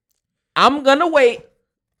 I'm gonna wait.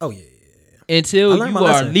 Oh yeah. Until you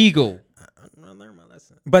are legal. I learned my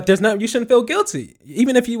lesson. But you shouldn't feel guilty.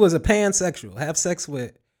 Even if you was a pansexual, have sex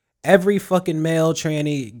with every fucking male,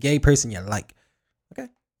 tranny, gay person you like. Okay?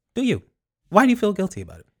 Do you? Why do you feel guilty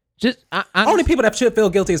about it? Only people that should feel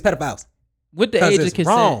guilty is pedophiles. With the age of consent.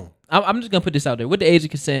 Wrong. I'm just gonna put this out there. With the age of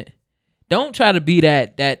consent, don't try to be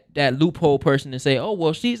that loophole person and say, oh,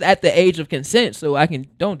 well, she's at the age of consent, so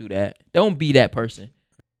don't do that. Don't be that person.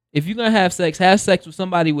 If you're going to have sex with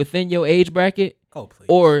somebody within your age bracket. Oh, please.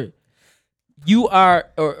 Or you are,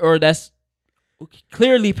 or that's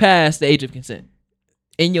clearly past the age of consent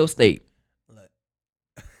in your state.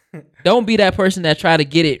 Don't be that person that try to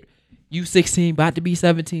get it. You 16, about to be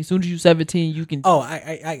 17. Soon as you 17, you can. Oh,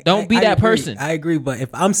 don't be that person. I agree, but if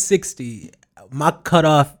I'm 60, my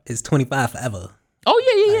cutoff is 25 forever.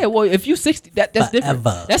 Oh yeah. Well, if you 60, that's forever.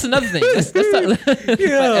 Different. That's another thing.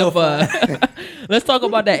 Let's talk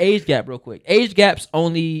about that age gap real quick. Age gaps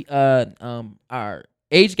only are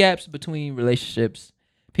age gaps between relationships,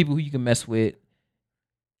 people who you can mess with,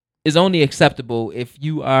 is only acceptable if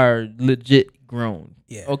you are legit grown.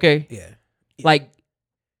 Yeah. Okay? Yeah. Like,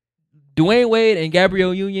 Dwayne Wade and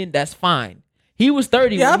Gabrielle Union, that's fine. He was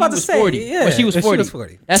 30 when he was 40. Yeah, when she was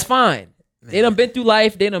 40. That's fine. Man. They done been through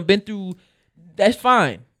life. They done been through... That's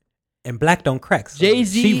fine. And black don't crack. So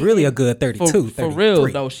Jay-Z... She really a good 32, For real,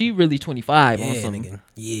 though. She really 25 on something. Nigga.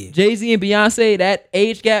 Yeah. Jay-Z and Beyonce, that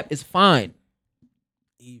age gap is fine.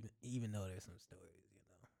 Even though there's some stories,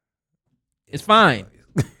 it's fine.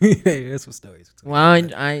 There's some stories. Well,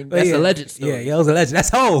 I that's a alleged story. Yeah, it was alleged. That's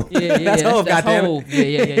Hov. Yeah, that's Hov, goddamn Hov.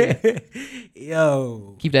 Yeah.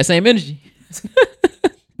 Yo. Keep that same energy.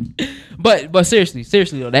 But seriously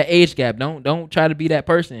though, that age gap, don't try to be that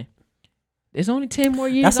person. There's only 10 more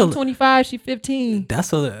years. I'm 25, she's 15.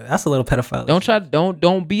 That's a little pedophile.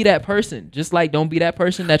 Don't be that person. Just like don't be that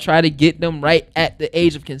person that try to get them right at the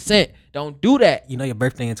age of consent. Don't do that. You know your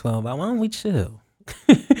birthday in 12, but why don't we chill?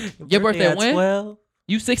 Your birthday when? 12?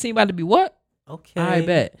 You 16 about to be what? Okay. I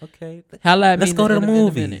bet. Okay. Let's go to the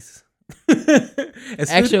movies.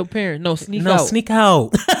 Ask your parents. No, sneak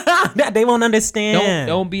out. They won't understand.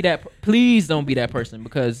 Don't be that. Please don't be that person,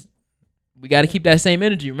 because we got to keep that same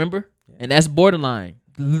energy, remember? And that's borderline.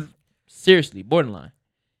 Seriously, borderline.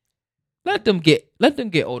 Let them get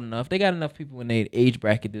old enough. They got enough people in their age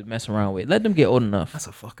bracket to mess around with. Let them get old enough. That's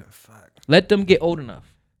a fucking fact. Let them get old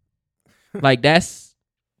enough. Like, that's,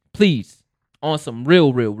 please, on some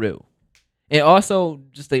real. And also,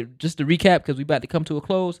 just to recap, because we about to come to a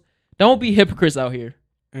close, don't be hypocrites out here.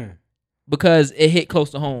 Because it hit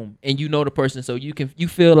close to home and you know the person, so you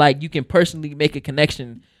feel like you can personally make a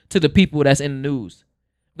connection to the people that's in the news.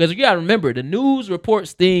 Because you gotta remember, the news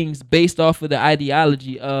reports things based off of the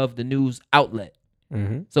ideology of the news outlet.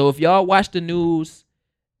 Mm-hmm. So if y'all watch the news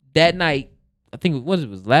that night, I think it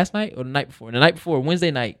was last night or the night before? The night before,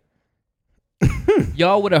 Wednesday night,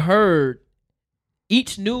 y'all would have heard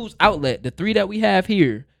each news outlet, the 3 that we have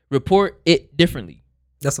here, report it differently.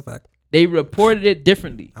 That's a fact. They reported it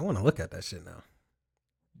differently. I want to look at that shit now.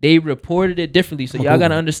 They reported it differently. So y'all got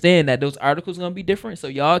to understand that those articles going to be different. So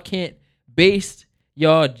y'all can't base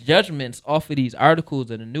y'all judgments off of these articles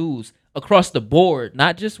in the news across the board,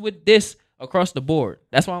 not just with this, across the board.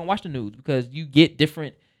 That's why I don't watch the news, because you get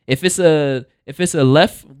different. If it's a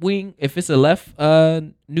left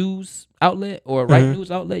news outlet or a right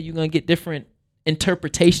news outlet, you're going to get different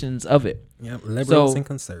interpretations of it. Yep, liberals and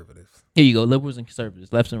conservatives. Here you go, liberals and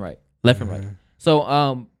conservatives, left and right. So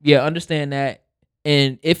understand that.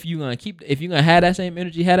 And if you're gonna have that same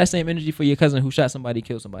energy for your cousin who shot somebody,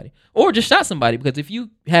 killed somebody, or just shot somebody. Because if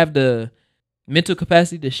you have the mental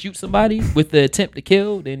capacity to shoot somebody with the attempt to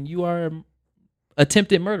kill, then you are an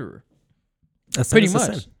attempted murderer. Pretty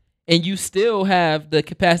much. And you still have the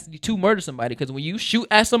capacity to murder somebody, because when you shoot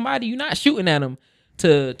at somebody, you're not shooting at them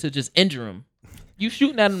to just injure them. You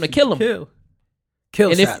shooting at them to kill them.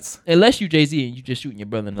 Kill shots. Unless you Jay-Z and you just shooting your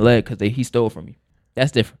brother in the leg because he stole from you.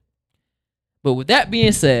 That's different. But with that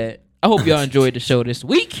being said, I hope y'all enjoyed the show this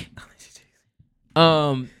week.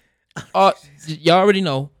 Y'all already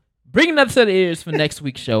know. Bring another set of ears for next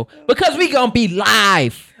week's show, because we gonna be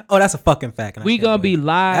live. Oh, that's a fucking fact. We gonna be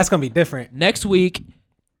live. That's gonna be different next week,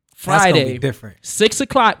 Friday. That's gonna be different.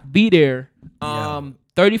 6:00. Be there.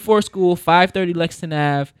 34 School, 530 Lexington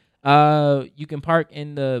Ave. You can park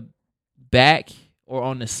in the back or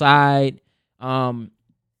on the side.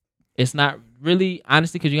 It's not really,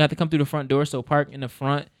 honestly, because you have to come through the front door, so park in the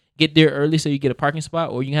front. Get there early so you get a parking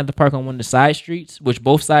spot, or you can have to park on one of the side streets, which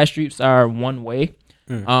both side streets are one way.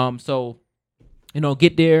 So,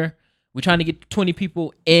 get there. We're trying to get 20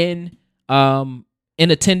 people in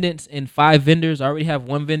attendance, and 5 vendors. I already have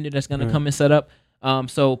 1 vendor that's going to come and set up.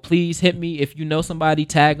 So please hit me if you know somebody,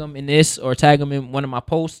 tag them in this or tag them in one of my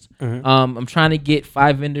posts. I'm trying to get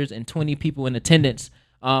 5 vendors and 20 people in attendance.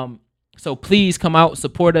 So please come out,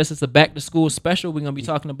 support us. It's a back to school special. We're going to be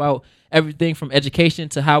talking about everything from education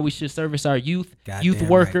to how we should service our youth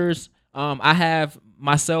workers. Right. I have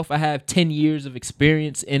 10 years of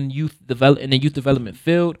experience in the youth development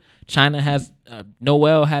field. China has,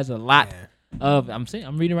 Noel has a lot. I'm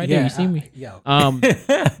reading right there. You see me?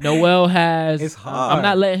 Noel has. It's hard. I'm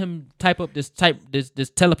not letting him type this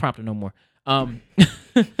teleprompter no more.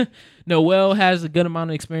 Noel has a good amount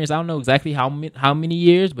of experience. I don't know exactly how many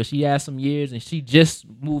years, but she has some years, and she just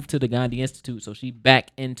moved to the Gandhi Institute, so she back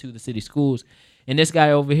into the city schools. And this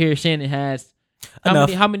guy over here, Shannon, has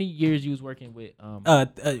how many years you was working with?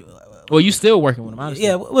 Well, you still working with him, honestly.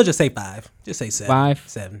 Yeah, we'll just say 5. Just say 7.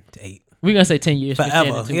 7 to 8. We're gonna say 10 years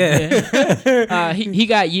forever. He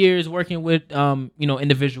got years working with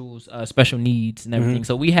individuals, special needs and everything.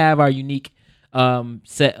 So we have our unique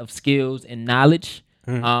set of skills and knowledge.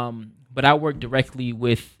 But I work directly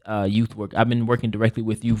with youth work. I've been working directly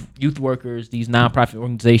with youth workers, these nonprofit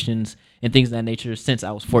organizations, and things of that nature since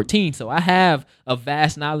I was 14. So I have a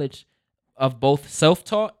vast knowledge of both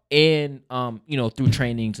self-taught and through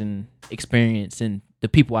trainings and experience and the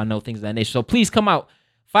people I know, things of that nature. So please come out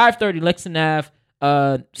 5:30 Lexington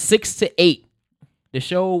Ave, 6 to 8. The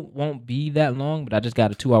show won't be that long, but I just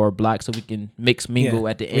got a 2-hour block so we can mingle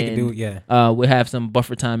at the end. We'll have some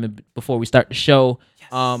buffer time before we start the show.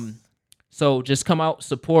 Yes. So just come out,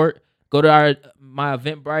 support. Go to my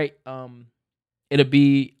Eventbrite. It'll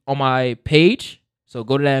be on my page. So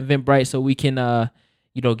go to that Eventbrite so we can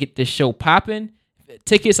get this show popping.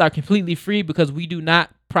 Tickets are completely free because we do not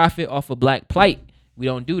profit off of Black plight. We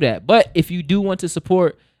don't do that. But if you do want to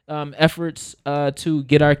support efforts to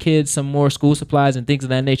get our kids some more school supplies and things of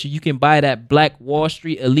that nature, you can buy that Black Wall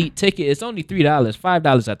Street Elite ticket. It's only $3,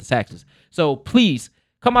 $5 after taxes. So please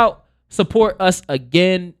come out, support us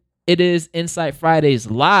again. It is Insight Fridays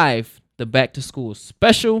Live, the back to school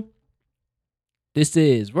special. This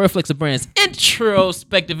is Royal Flex of Brands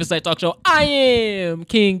introspective insight talk show. I am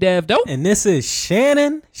King Dev Dope. And this is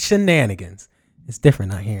Shannon Shenanigans. It's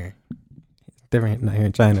different not hearing. Different not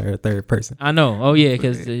hearing China or a third person. I know. Oh, yeah,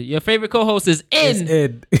 because your favorite co-host is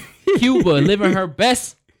in Cuba, living her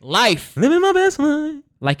best life. Living my best life.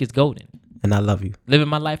 Like it's golden. And I love you. Living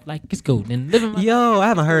my life like it's golden. I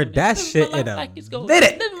haven't heard that shit in a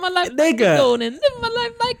minute. Living my life like it's golden. Living my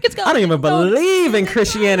life like it's golden. I don't even believe in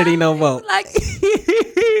Christianity no more. That's the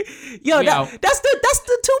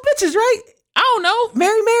two bitches, right? I don't know.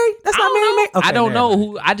 Mary? That's not Mary. Okay, I don't know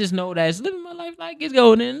who. I just know that it's living my life like it's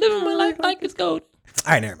golden. Living my life like it's golden.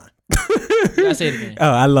 All right, never mind. I say it again. Oh,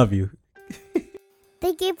 I love you.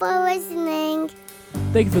 Thank you for listening.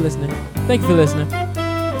 Thank you for listening. Thank you for listening.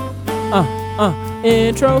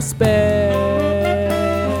 Introspect.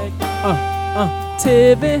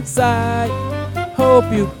 Tiv Inside.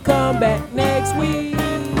 Hope you come back next week.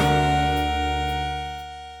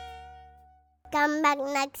 Come back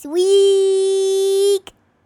next week.